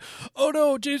somebody, oh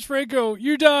no, James Franco,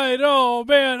 you died. Oh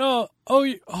man,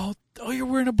 you're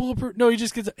wearing a bulletproof. No, he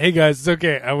just gets. Hey guys, it's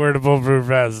okay. I'm wearing a bulletproof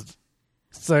vest.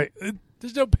 It's like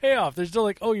there's no payoff. There's no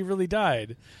like, oh, you really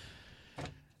died.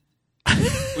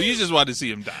 Well, you just wanted to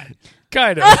see him die.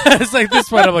 Kind of. It's like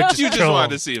this one. I'm like, You just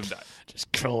wanted to see him die.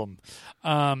 Just kill him.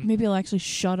 Maybe I'll actually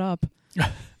shut up.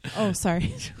 Oh,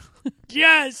 sorry.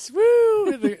 Yes,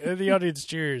 woo! And the audience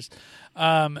cheers.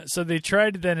 So they try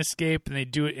to then escape, and they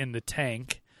do it in the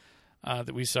tank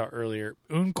that we saw earlier.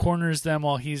 Un corners them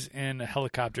while he's in a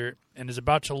helicopter and is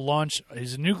about to launch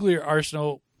his nuclear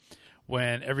arsenal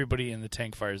when everybody in the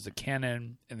tank fires the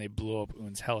cannon, and they blow up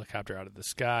Un's helicopter out of the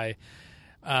sky.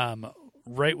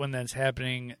 Right when that's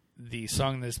happening, the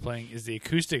song that's playing is the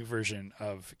acoustic version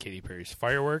of Katy Perry's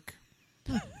 "Firework."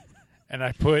 And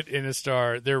I put in a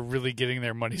star, they're really getting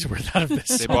their money's worth out of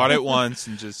this. They bought it once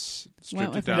and just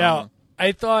stripped it down. Now,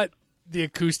 I thought the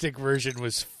acoustic version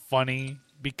was funny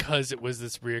because it was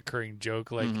this reoccurring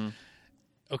joke. Like,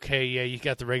 okay, yeah, you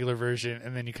got the regular version,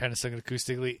 and then you kind of sung it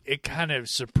acoustically. It kind of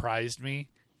surprised me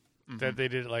that they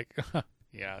did it like,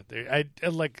 yeah, I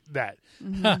like that.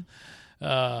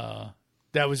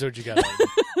 That was what you got.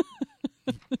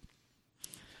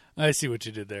 I see what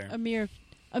you did there. A mere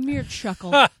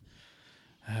chuckle.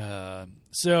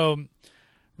 So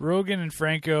Rogan and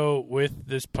Franco, with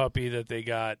this puppy that they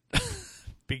got,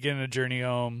 begin a journey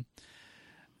home.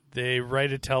 They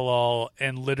write a tell-all,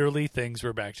 and literally things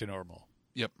were back to normal.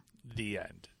 Yep. The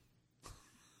end.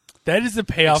 That is the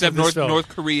payoff Except of this film. North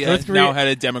Korea now had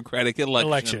a democratic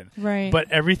election. Right.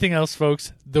 But everything else,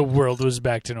 folks, the world was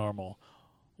back to normal.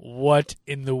 What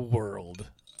in the world?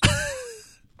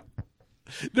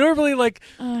 Normally, like,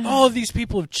 all of these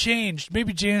people have changed.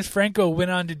 Maybe James Franco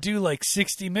went on to do, like,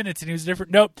 60 Minutes, and he was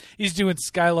different. Nope, he's doing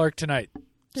Skylark tonight.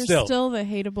 There's still the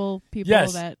hateable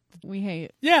people that we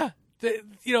hate. Yeah.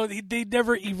 They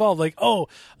never evolved. Like,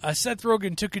 Seth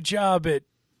Rogen took a job at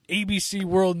ABC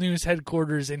World News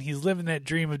headquarters, and he's living that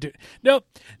dream of doing... Nope,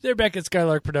 they're back at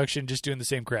Skylark Production just doing the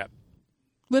same crap.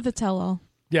 With a tell-all.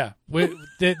 Yeah.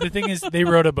 The thing is, they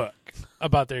wrote a book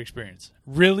about their experience.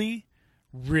 Really?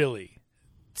 Really?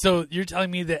 So you're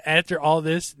telling me that after all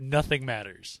this, nothing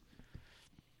matters?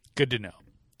 Good to know.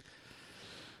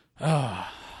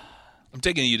 I'm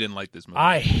taking it you didn't like this movie.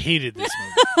 I hated this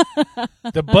movie.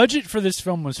 The budget for this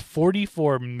film was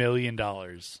 $44 million.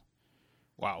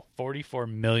 Wow. $44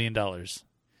 million.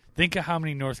 Think of how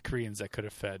many North Koreans that could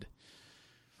have fed.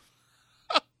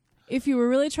 If you were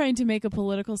really trying to make a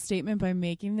political statement by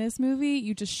making this movie,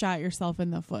 you just shot yourself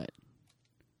in the foot.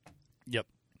 Yep.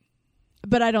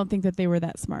 But I don't think that they were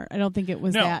that smart. I don't think it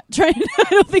was that. I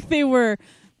don't think they were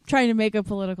trying to make a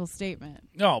political statement.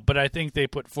 No, but I think they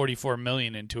put $44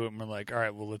 million into it and were like, all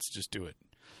right, well, let's just do it.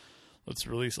 Let's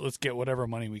release it. Let's get whatever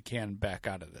money we can back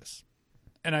out of this.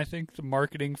 And I think the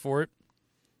marketing for it,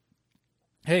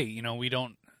 hey, we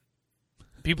don't...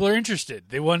 People are interested.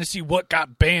 They want to see what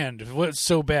got banned. What's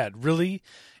so bad? Really?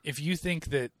 If you think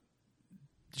that...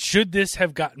 Should this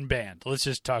have gotten banned? Let's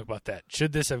just talk about that.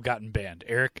 Should this have gotten banned?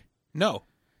 Eric? No.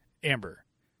 Amber?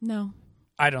 No.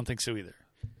 I don't think so either.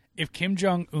 If Kim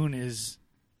Jong-un is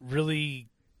really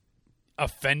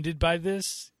offended by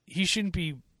this, he shouldn't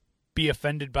be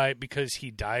offended by it because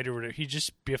he died or whatever. He'd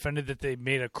just be offended that they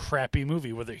made a crappy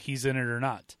movie, whether he's in it or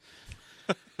not.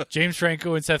 James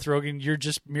Franco and Seth Rogen, your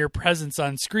just mere presence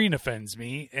on screen offends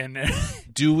me. And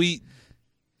do we...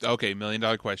 Okay, $1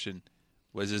 million question.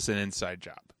 Was this an inside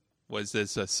job? Was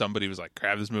this somebody was like,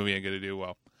 crap, this movie ain't going to do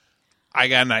well? I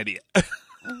got an idea.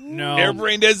 No.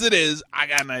 Harebrained as it is, I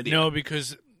got an idea. No,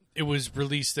 because it was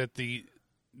released that the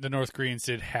North Koreans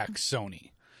did hack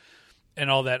Sony. And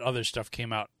all that other stuff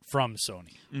came out from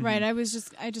Sony. Mm-hmm. Right.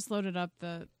 I just loaded up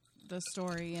the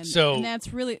story, and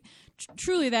that's really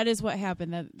truly that is what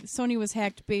happened. That Sony was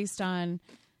hacked based on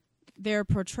their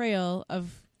portrayal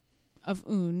of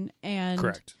Un, and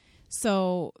correct.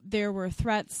 So there were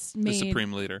threats made the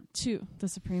Supreme Leader.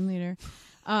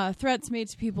 Threats made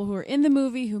to people who were in the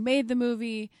movie, who made the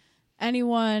movie,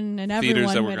 anyone and Theaters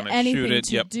everyone that who were had gonna anything shoot it,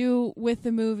 to do with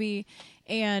the movie.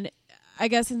 And I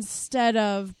guess instead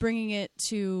of bringing it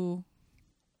to,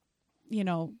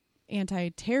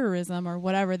 anti-terrorism or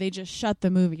whatever, they just shut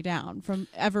the movie down from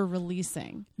ever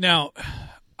releasing. Now,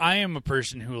 I am a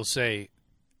person who will say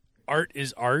art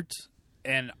is art,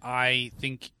 and I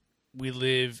think we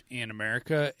live in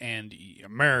America, and you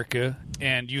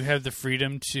have the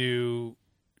freedom to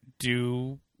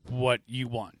do what you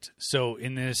want. So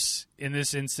in this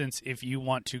instance, if you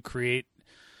want to create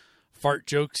fart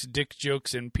jokes, dick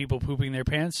jokes, and people pooping their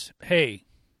pants, hey,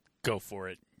 go for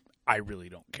it. I really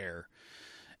don't care.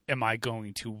 Am I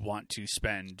going to want to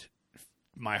spend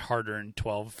my hard-earned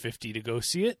 $12.50 to go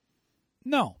see it?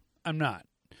 No, I'm not.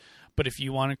 But if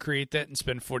you want to create that and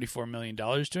spend $44 million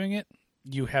doing it,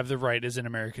 you have the right as an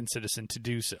American citizen to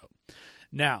do so.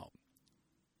 Now,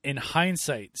 in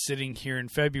hindsight, sitting here in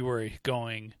February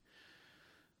going,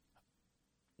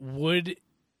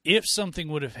 if something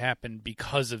would have happened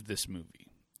because of this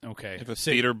movie, okay. If a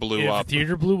theater blew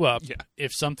up. Yeah.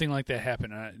 If something like that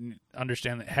happened, I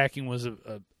understand that hacking was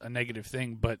a negative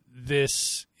thing, but the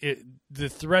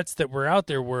threats that were out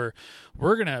there were,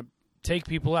 we're going to take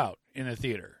people out in the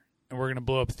theater, and we're going to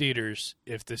blow up theaters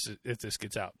if this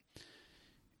gets out.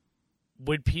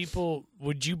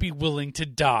 Would you be willing to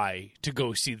die to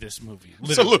go see this movie?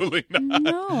 Literally. Absolutely not.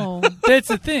 No. That's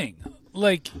the thing.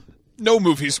 Like, no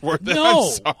movie's worth it. No.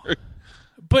 I'm sorry.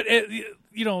 But, at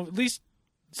least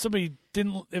somebody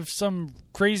didn't, if some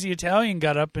crazy Italian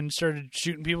got up and started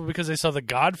shooting people because they saw The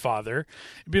Godfather,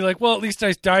 it'd be like, well, at least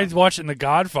I died watching The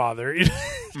Godfather.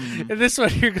 And this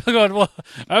one you're going, well,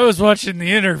 I was watching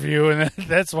The Interview, and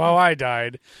that's how I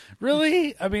died.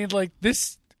 Really? I mean, like,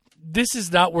 this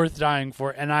is not worth dying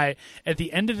for. And at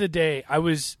the end of the day,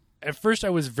 at first I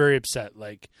was very upset.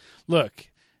 Like, look,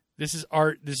 this is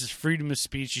art. This is freedom of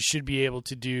speech. You should be able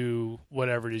to do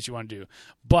whatever it is you want to do.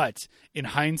 But in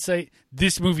hindsight,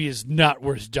 this movie is not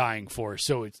worth dying for,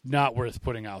 so it's not worth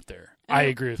putting out there. I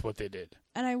agree with what they did.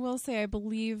 And I will say, I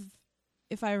believe,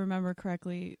 if I remember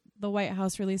correctly, the White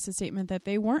House released a statement that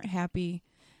they weren't happy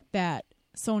that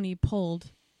Sony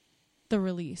pulled the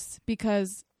release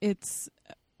because it's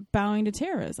bowing to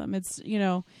terrorism. It's,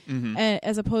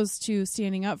 as opposed to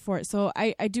standing up for it. So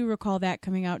I do recall that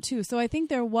coming out too. So I think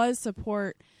there was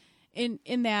support in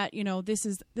that, this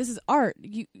is art.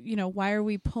 Why are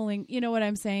we pulling, you know what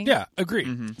I'm saying? Yeah, agree.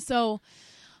 Mm-hmm. So,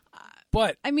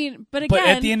 but again,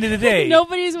 at the end of the day,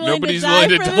 nobody's willing to die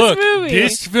for this look, movie.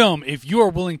 This film, if you are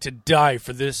willing to die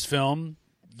for this film,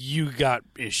 you got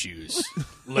issues.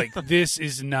 Like, this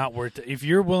is not worth it. If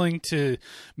you're willing to,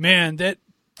 man, that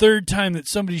third time that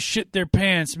somebody shit their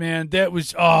pants, man, that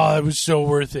was so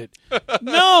worth it.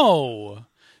 No.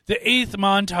 The 8th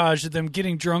montage of them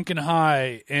getting drunk and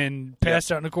high and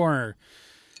passed out in a corner.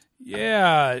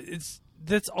 Yeah,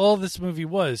 that's all this movie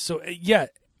was. So, yeah,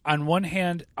 on one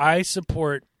hand, I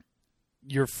support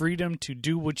your freedom to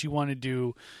do what you want to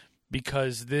do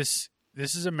because this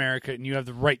is America and you have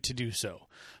the right to do so.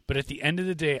 But at the end of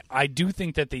the day, I do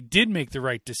think that they did make the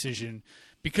right decision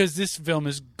because this film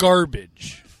is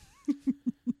garbage.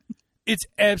 It's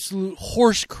absolute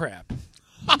horse crap.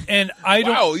 And I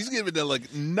don't. Wow, he's giving it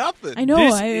like nothing. I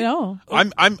know.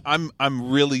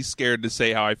 I'm really scared to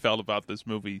say how I felt about this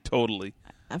movie. Totally.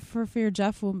 For fear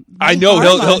Jeff will. I know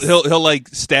he'll like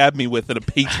stab me with a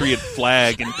Patriot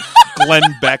flag and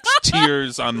Glenn Beck's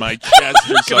tears on my chest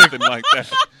or something like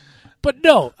that. But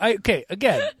no,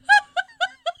 again.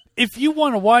 If you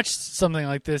want to watch something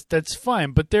like this, that's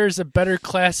fine. But there's a better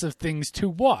class of things to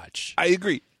watch. I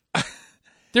agree.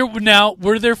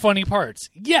 Were there funny parts?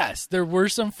 Yes, there were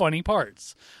some funny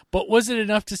parts. But was it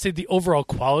enough to say the overall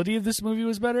quality of this movie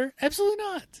was better? Absolutely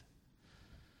not.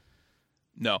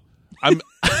 No.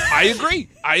 I agree.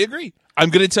 I'm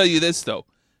going to tell you this, though.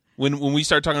 When we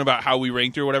start talking about how we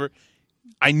ranked or whatever,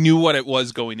 I knew what it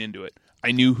was going into it.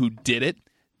 I knew who did it.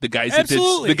 The guys that did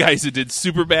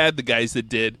Superbad, the guys that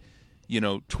did,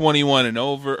 21 and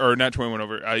over, or not 21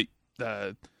 over.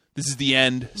 This is the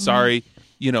end. Sorry,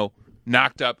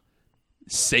 Knocked Up.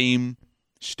 Same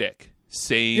shtick.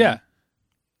 Same. Yeah.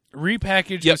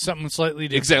 repackaged Yep. with something slightly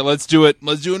different. Exactly. Let's do it.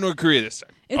 Let's do it in North Korea this time.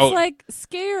 It's like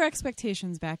scale your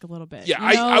expectations back a little bit. Yeah,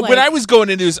 you know, when I was going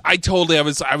into this, I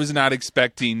was not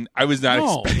expecting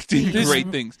No. expecting This- great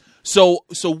things. So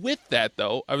with that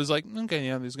though, I was like, okay,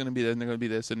 yeah, there's going to be this, and there's going to be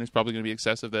this, and there's probably going to be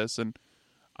excess of this, and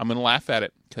I'm going to laugh at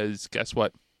it because guess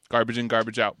what? Garbage in,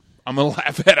 garbage out. I'm going to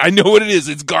laugh at it. I know what it is.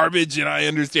 It's garbage, and I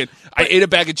understand. I ate a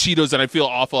bag of Cheetos, and I feel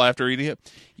awful after eating it.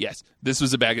 Yes, this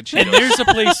was a bag of And Cheetos. there's a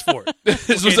place for it.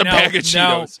 This was a bag of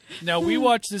Cheetos. Now, we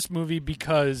watched this movie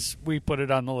because we put it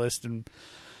on the list, and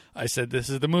I said, this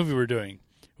is the movie we're doing.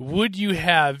 Would you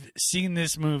have seen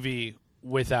this movie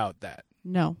without that?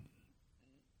 No.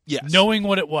 Yes. Knowing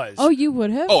what it was? Oh, you would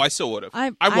have? Oh, I still would have. I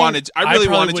really probably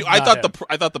wanted would to. I not thought have.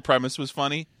 I thought the premise was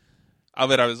funny.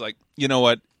 Of it, I was like, you know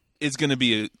what? It's going to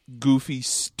be a goofy,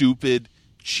 stupid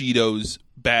Cheetos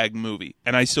bag movie,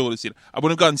 and I still would have seen it. I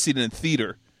wouldn't have gone and seen it in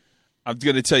theater. I'm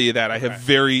going to tell you that I have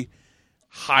very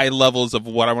high levels of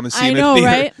what I want to see I in know, a theater.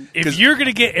 right? If you're going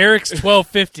to get Eric's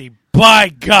 1250, by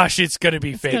gosh, it's going to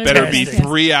be gonna Better be Fantastic.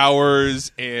 3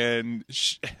 hours and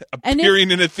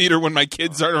appearing in a theater when my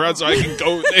kids aren't around, so I can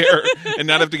go there and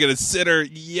not have to get a sitter.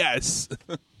 Yes,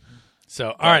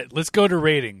 So, all right, let's go to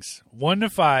ratings. 1 to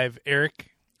 5, Eric.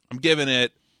 I'm giving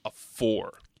it a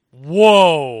 4.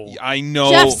 Whoa. I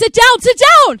know. Jeff, sit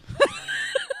down!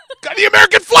 Got the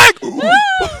American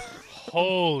flag.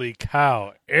 Holy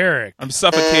cow, Eric. I'm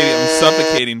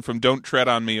suffocating from "Don't Tread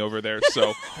on Me" over there.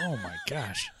 So Oh, my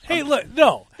gosh. Hey, look,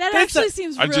 no. That that's actually a-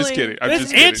 seems I'm really... just kidding. I'm That's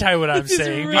just kidding. anti what I'm This is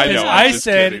saying really because I know, I I'm just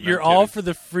said kidding. you're I'm all kidding. for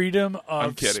the freedom I'm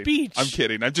of kidding. speech. I'm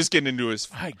kidding. I'm just getting into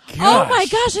his. My gosh. Oh my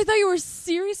gosh, I thought you were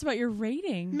serious about your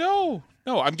rating. No,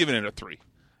 I'm giving it a 3.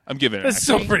 I'm giving it. That's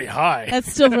actually. still pretty high.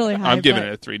 That's still really high. I'm giving but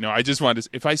it a 3. No, I just wanted to.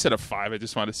 If I said a 5, I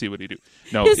just wanted to see what he do.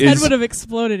 No, His head would have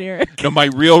exploded, Eric. No, my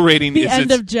real rating The is end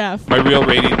it's- of Jeff. My real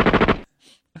rating.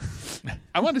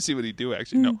 I wanted to see what he'd do.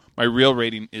 Actually, no, my real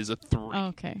rating is a 3. Oh,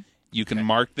 okay. You can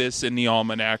mark this in the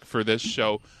almanac for this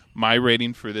show. My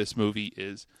rating for this movie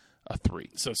is a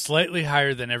 3. So slightly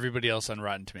higher than everybody else on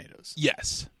Rotten Tomatoes.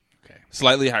 Yes. Okay.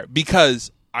 Slightly higher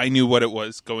because I knew what it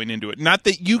was going into it. Not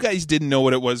that you guys didn't know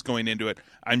what it was going into it.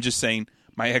 I'm just saying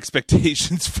my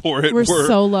expectations for it We're were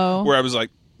so low. Where I was like,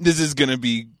 this is going to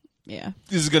be Yeah.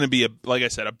 like I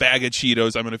said, a bag of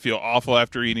Cheetos. I'm going to feel awful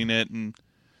after eating it, and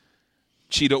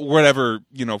Cheeto, whatever,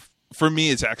 for me,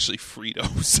 it's actually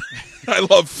Fritos. I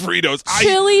love Fritos.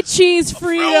 Chili cheese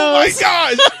Fritos. Oh my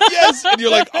gosh! Yes, and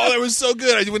you're like, oh, that was so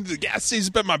good. I went to the gas station,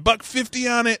 spent my $1.50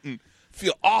 on it, and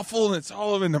feel awful, and it's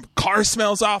all over, and the car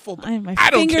smells awful. But My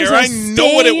I don't fingers care. are I know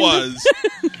what it stained. was.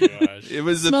 Gosh. It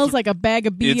was Smells like a bag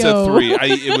of BO. It's a 3.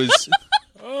 It was.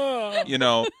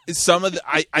 Some of the.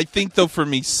 I think though, for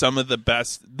me, some of the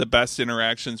best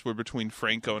interactions were between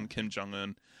Franco and Kim Jong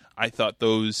Un. I thought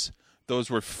those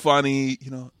were funny,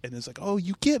 and it's like, oh,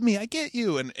 you get me, I get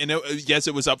you, and yes,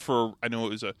 it was up for. I know it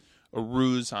was a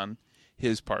ruse on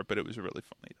his part, but it was really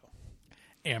funny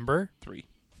though. Amber. 3.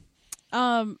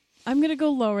 I'm gonna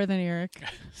go lower than Eric.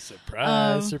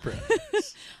 Surprise,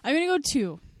 surprise. I'm gonna go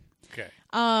 2. Okay.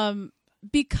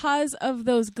 Because of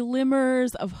those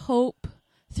glimmers of hope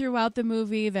throughout the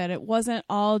movie, that it wasn't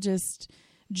all just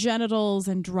genitals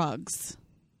and drugs.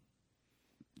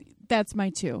 That's my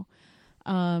 2.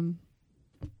 I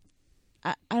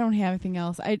don't have anything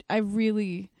else. I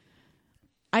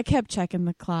kept checking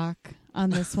the clock on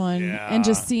this one Yeah. and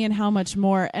just seeing how much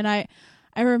more. And I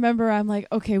remember I'm like,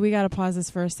 okay, we got to pause this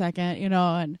for a second,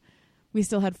 and we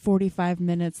still had 45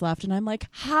 minutes left. And I'm like,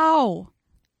 how?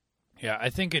 Yeah, I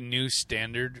think a new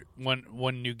standard,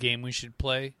 one new game we should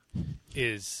play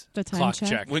is The time clock check?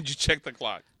 check. When did you check the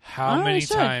clock? How Oh, we many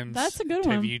should. times That's a good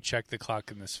have one. you checked the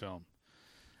clock in this film?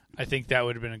 I think that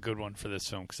would have been a good one for this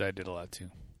film because I did a lot too.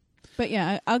 But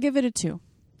yeah, I'll give it a 2.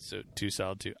 So 2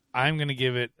 solid 2. I'm going to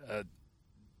give it a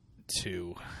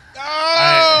 2.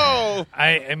 Oh,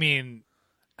 I mean,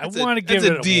 I want to give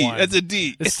that's it a D. 1. That's a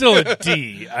D. It's still a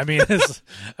D. I mean,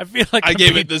 I feel like I I'm gave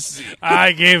being- it the C.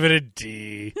 I gave it a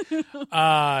D.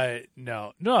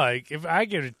 No. Like, if I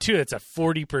give it a 2, that's a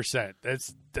 40%.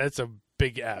 That's a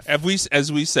big F.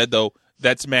 As we said though,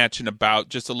 that's matching about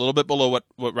just a little bit below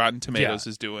what Rotten Tomatoes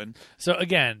is doing. So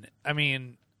again, I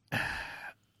mean,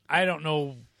 I don't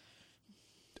know.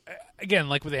 Again,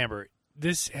 like with Amber,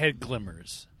 this had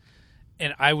glimmers,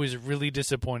 and I was really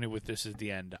disappointed with this at the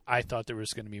end. I thought there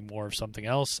was going to be more of something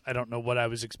else. I don't know what I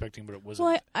was expecting, but it wasn't.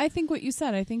 Well, I think what you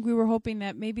said. I think we were hoping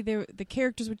that maybe the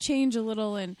characters would change a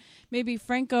little, and maybe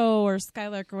Franco or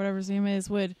Skylark or whatever his name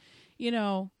is would,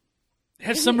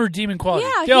 Have some redeeming qualities.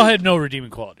 Yeah, Dale he- had no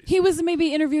redeeming qualities. he was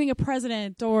maybe interviewing a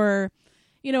president or,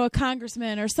 a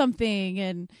congressman or something,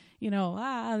 and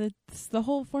the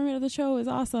whole format of the show is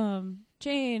awesome,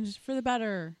 changed for the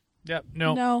better. Yep.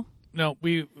 No.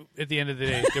 We at the end of the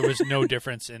day, there was no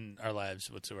difference in our lives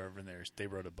whatsoever in theirs. They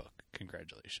wrote a book.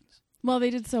 Congratulations. Well, they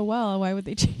did so well. Why would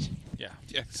they change it? Yeah.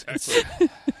 Yeah, exactly.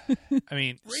 I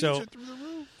mean,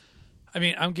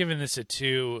 I'm giving this a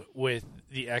 2 with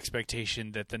the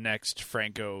expectation that the next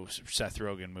Franco Seth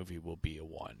Rogen movie will be a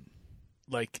 1.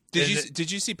 Like,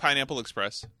 did you see Pineapple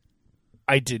Express?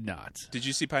 I did not. Did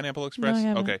you see Pineapple Express? No, I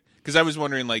haven't. Okay, because I was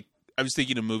wondering, like, I was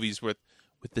thinking of movies with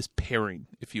this pairing,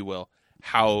 if you will,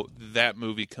 how that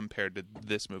movie compared to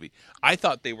this movie. I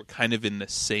thought they were kind of in the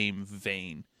same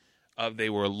vein. They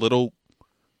were a little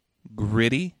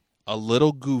gritty, a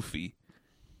little goofy,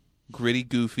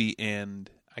 goofy, and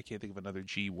I can't think of another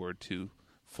G word to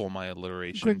full my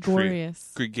alliteration.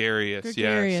 Gregarious. Gregarious,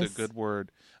 yeah, it's a good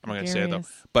word. I'm not going to say it, though.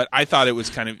 Gregarious. But I thought it was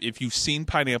kind of, if you've seen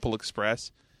Pineapple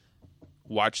Express,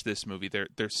 watch this movie.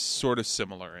 They're sort of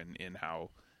similar in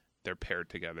how they're paired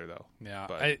together, though. Yeah.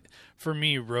 But for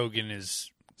me, Rogen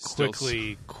is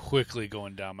quickly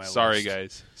going down my list. sorry,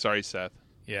 guys. Sorry, Seth.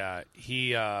 Yeah.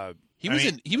 He was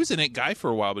an It guy for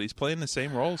a while, but he's playing the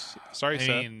same roles. Sorry, Seth.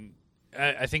 mean,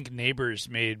 I think Neighbors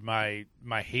made my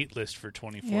hate list for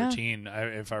 2014,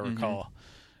 if I recall.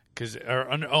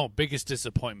 Biggest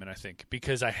disappointment, I think,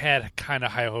 because I had kind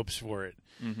of high hopes for it.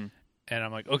 Mm-hmm. And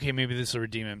I'm like, okay, maybe this will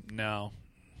redeem him. No,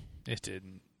 it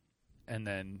didn't. And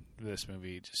then this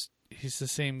movie, he's the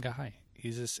same guy.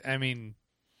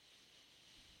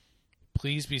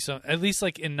 Please be some, at least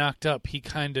like in Knocked Up,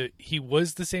 he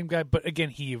was the same guy, but again,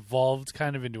 he evolved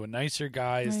kind of into a nicer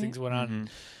guy as things went on. Mm-hmm.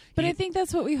 But I think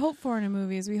that's what we hope for in a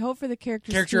movie, is we hope for the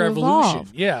character evolution.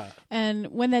 evolve. Yeah. And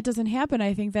when that doesn't happen,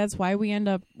 I think that's why we end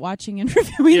up watching and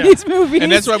reviewing these movies. And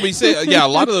that's why we say, a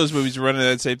lot of those movies run into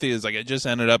that same thing. It's like, it just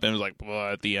ended up, and it was like,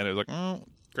 well, at the end, it was like, oh,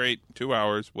 great, 2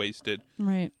 hours wasted.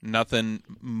 Right. Nothing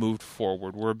moved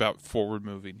forward. We're about forward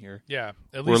moving here. Yeah.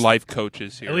 We're life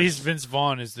coaches here. At least Vince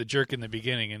Vaughn is the jerk in the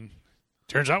beginning and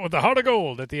turns out with the heart of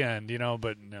gold at the end,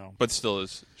 but no. But still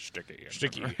is sticky.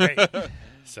 Hey.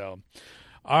 So,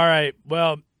 all right.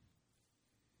 Well,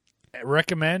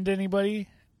 recommend anybody?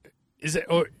 Is it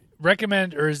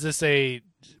recommend, or is this a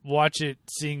watch it,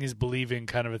 seeing is believing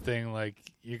kind of a thing? Like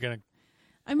you're gonna.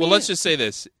 I mean, Well, let's just say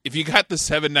this: if you got the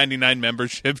 $7.99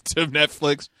 membership to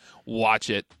Netflix, watch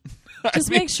it. just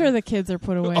make sure the kids are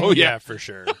put away. Oh, yeah. For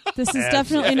sure. This is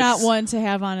definitely not one to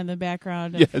have on in the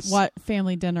background of what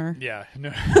family dinner. Yeah.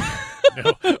 No.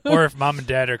 No. Or if mom and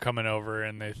dad are coming over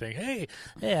and they think, hey,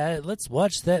 let's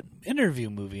watch that interview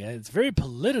movie. It's very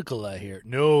political out here.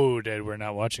 No, Dad, we're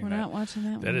not watching that. We're not watching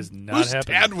that one. That is not Whose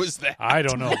happening. dad was that? I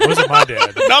don't know. It wasn't my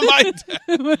dad. Not my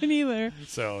dad. Mine either.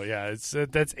 So, yeah, it's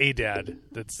that's a dad.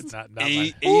 That's not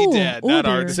my A dad, not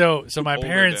our older. dad. So my Older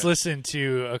parents dad. listened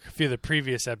to a few of the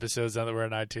previous episodes now that we're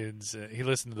on iTunes. He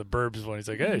listened to the Burbs one. He's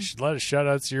like, hey, a lot of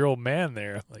shout-outs to your old man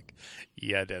there. I'm like,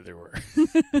 yeah, Dad, there were.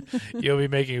 You'll be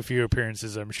making a few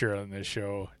appearances, I'm sure, on this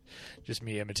show. Just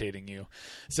me imitating you.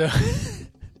 So,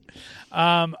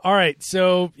 all right.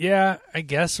 So, yeah, I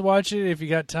guess watch it if you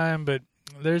got time, but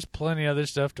there's plenty of other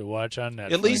stuff to watch on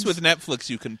Netflix. At least with Netflix,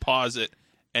 you can pause it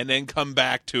and then come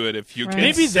back to it if you Right. get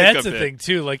maybe sick that's of the it. thing,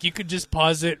 too. Like, you could just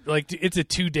pause it. Like, it's a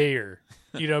 2-dayer.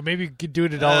 Maybe you could do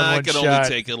it all in I one can shot. only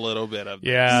take a little bit of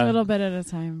Yeah. A little bit at a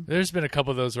time. There's been a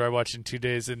couple of those where I watched in 2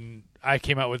 days, and I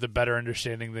came out with a better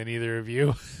understanding than either of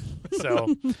you.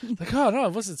 So, like, oh, no,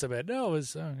 it wasn't so bad. No, it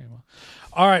was. Okay, well.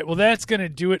 All right, well, that's going to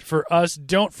do it for us.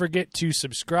 Don't forget to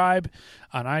subscribe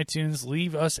on iTunes.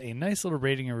 Leave us a nice little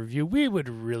rating and review. We would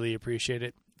really appreciate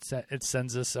it. It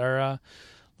sends us our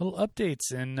little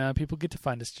updates, and people get to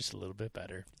find us just a little bit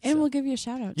better. And So- we'll give you a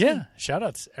shout out. Too. yeah,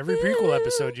 shout-outs. Every prequel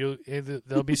episode,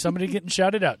 there'll be somebody getting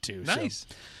shouted out to. Nice.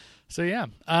 So yeah.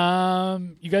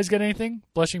 You guys got anything?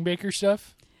 Blushing Baker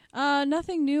stuff?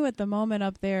 Nothing new at the moment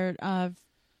up there.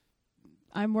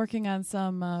 I'm working on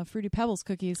some Fruity Pebbles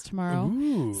cookies tomorrow.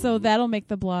 Ooh. So that'll make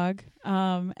the blog.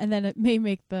 And then it may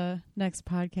make the next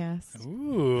podcast.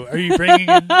 Ooh. Are you bringing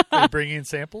in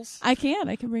samples? I can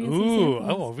bring in some Ooh.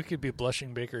 samples. Oh, we could be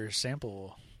Blushing Baker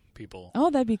sample people. Oh,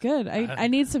 that'd be good. I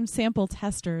need some sample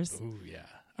testers. Ooh, yeah.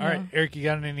 All right, Eric, you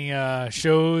got any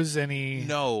shows? Any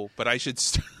No, but I should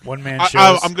start. one-man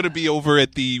shows? I'm going to be over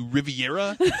at the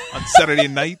Riviera on Saturday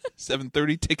night,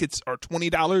 7:30. Tickets are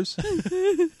 $20.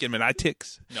 Get them at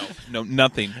iTix. No,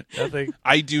 nothing. Nothing.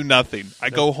 I do nothing.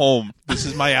 I go home. This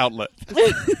is my outlet.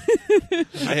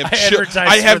 I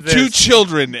advertise have for two this.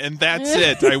 children, and that's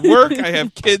it. I work, I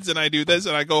have kids, and I do this,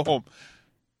 and I go home.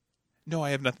 No,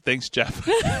 I have nothing. Thanks, Jeff.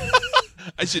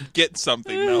 I should get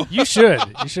something. No, You should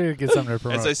get something to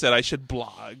promote. as I said, I should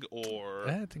blog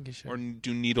I think you should. or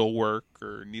do needlework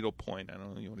or needlepoint. I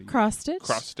don't know. You want to Cross stitch.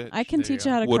 Cross stitch. I can There teach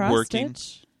you you how to cross Woodworking.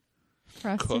 stitch.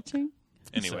 Cross Cook. stitching.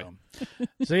 Anyway,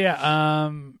 So yeah,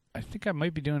 I think I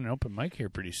might be doing an open mic here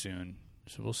pretty soon.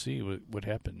 So we'll see what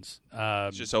happens.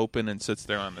 it's just open and sits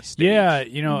there on the stage. Yeah,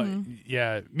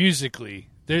 Mm-hmm. musically,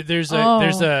 there's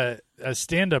Oh. a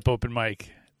stand up open mic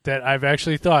that I've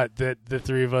actually thought that the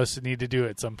three of us need to do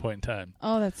at some point in time.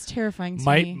 Oh, that's terrifying to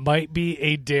me. Might be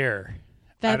a dare.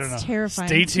 I don't know. That's terrifying.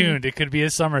 Stay to me. tuned. It could be a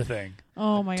summer thing.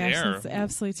 Oh my gosh, dare. that's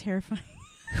absolutely terrifying.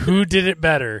 Who did it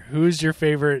better? Who's your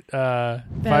favorite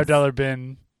 $5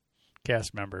 bin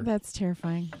cast member? That's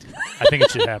terrifying. I think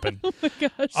it should happen. Oh my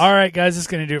gosh. All right, guys, that's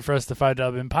going to do it for us, the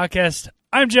 $5 bin podcast.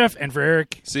 I'm Jeff, and for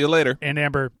Eric See you later. and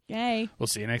Amber, Yay. we'll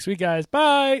see you next week, guys.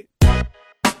 Bye.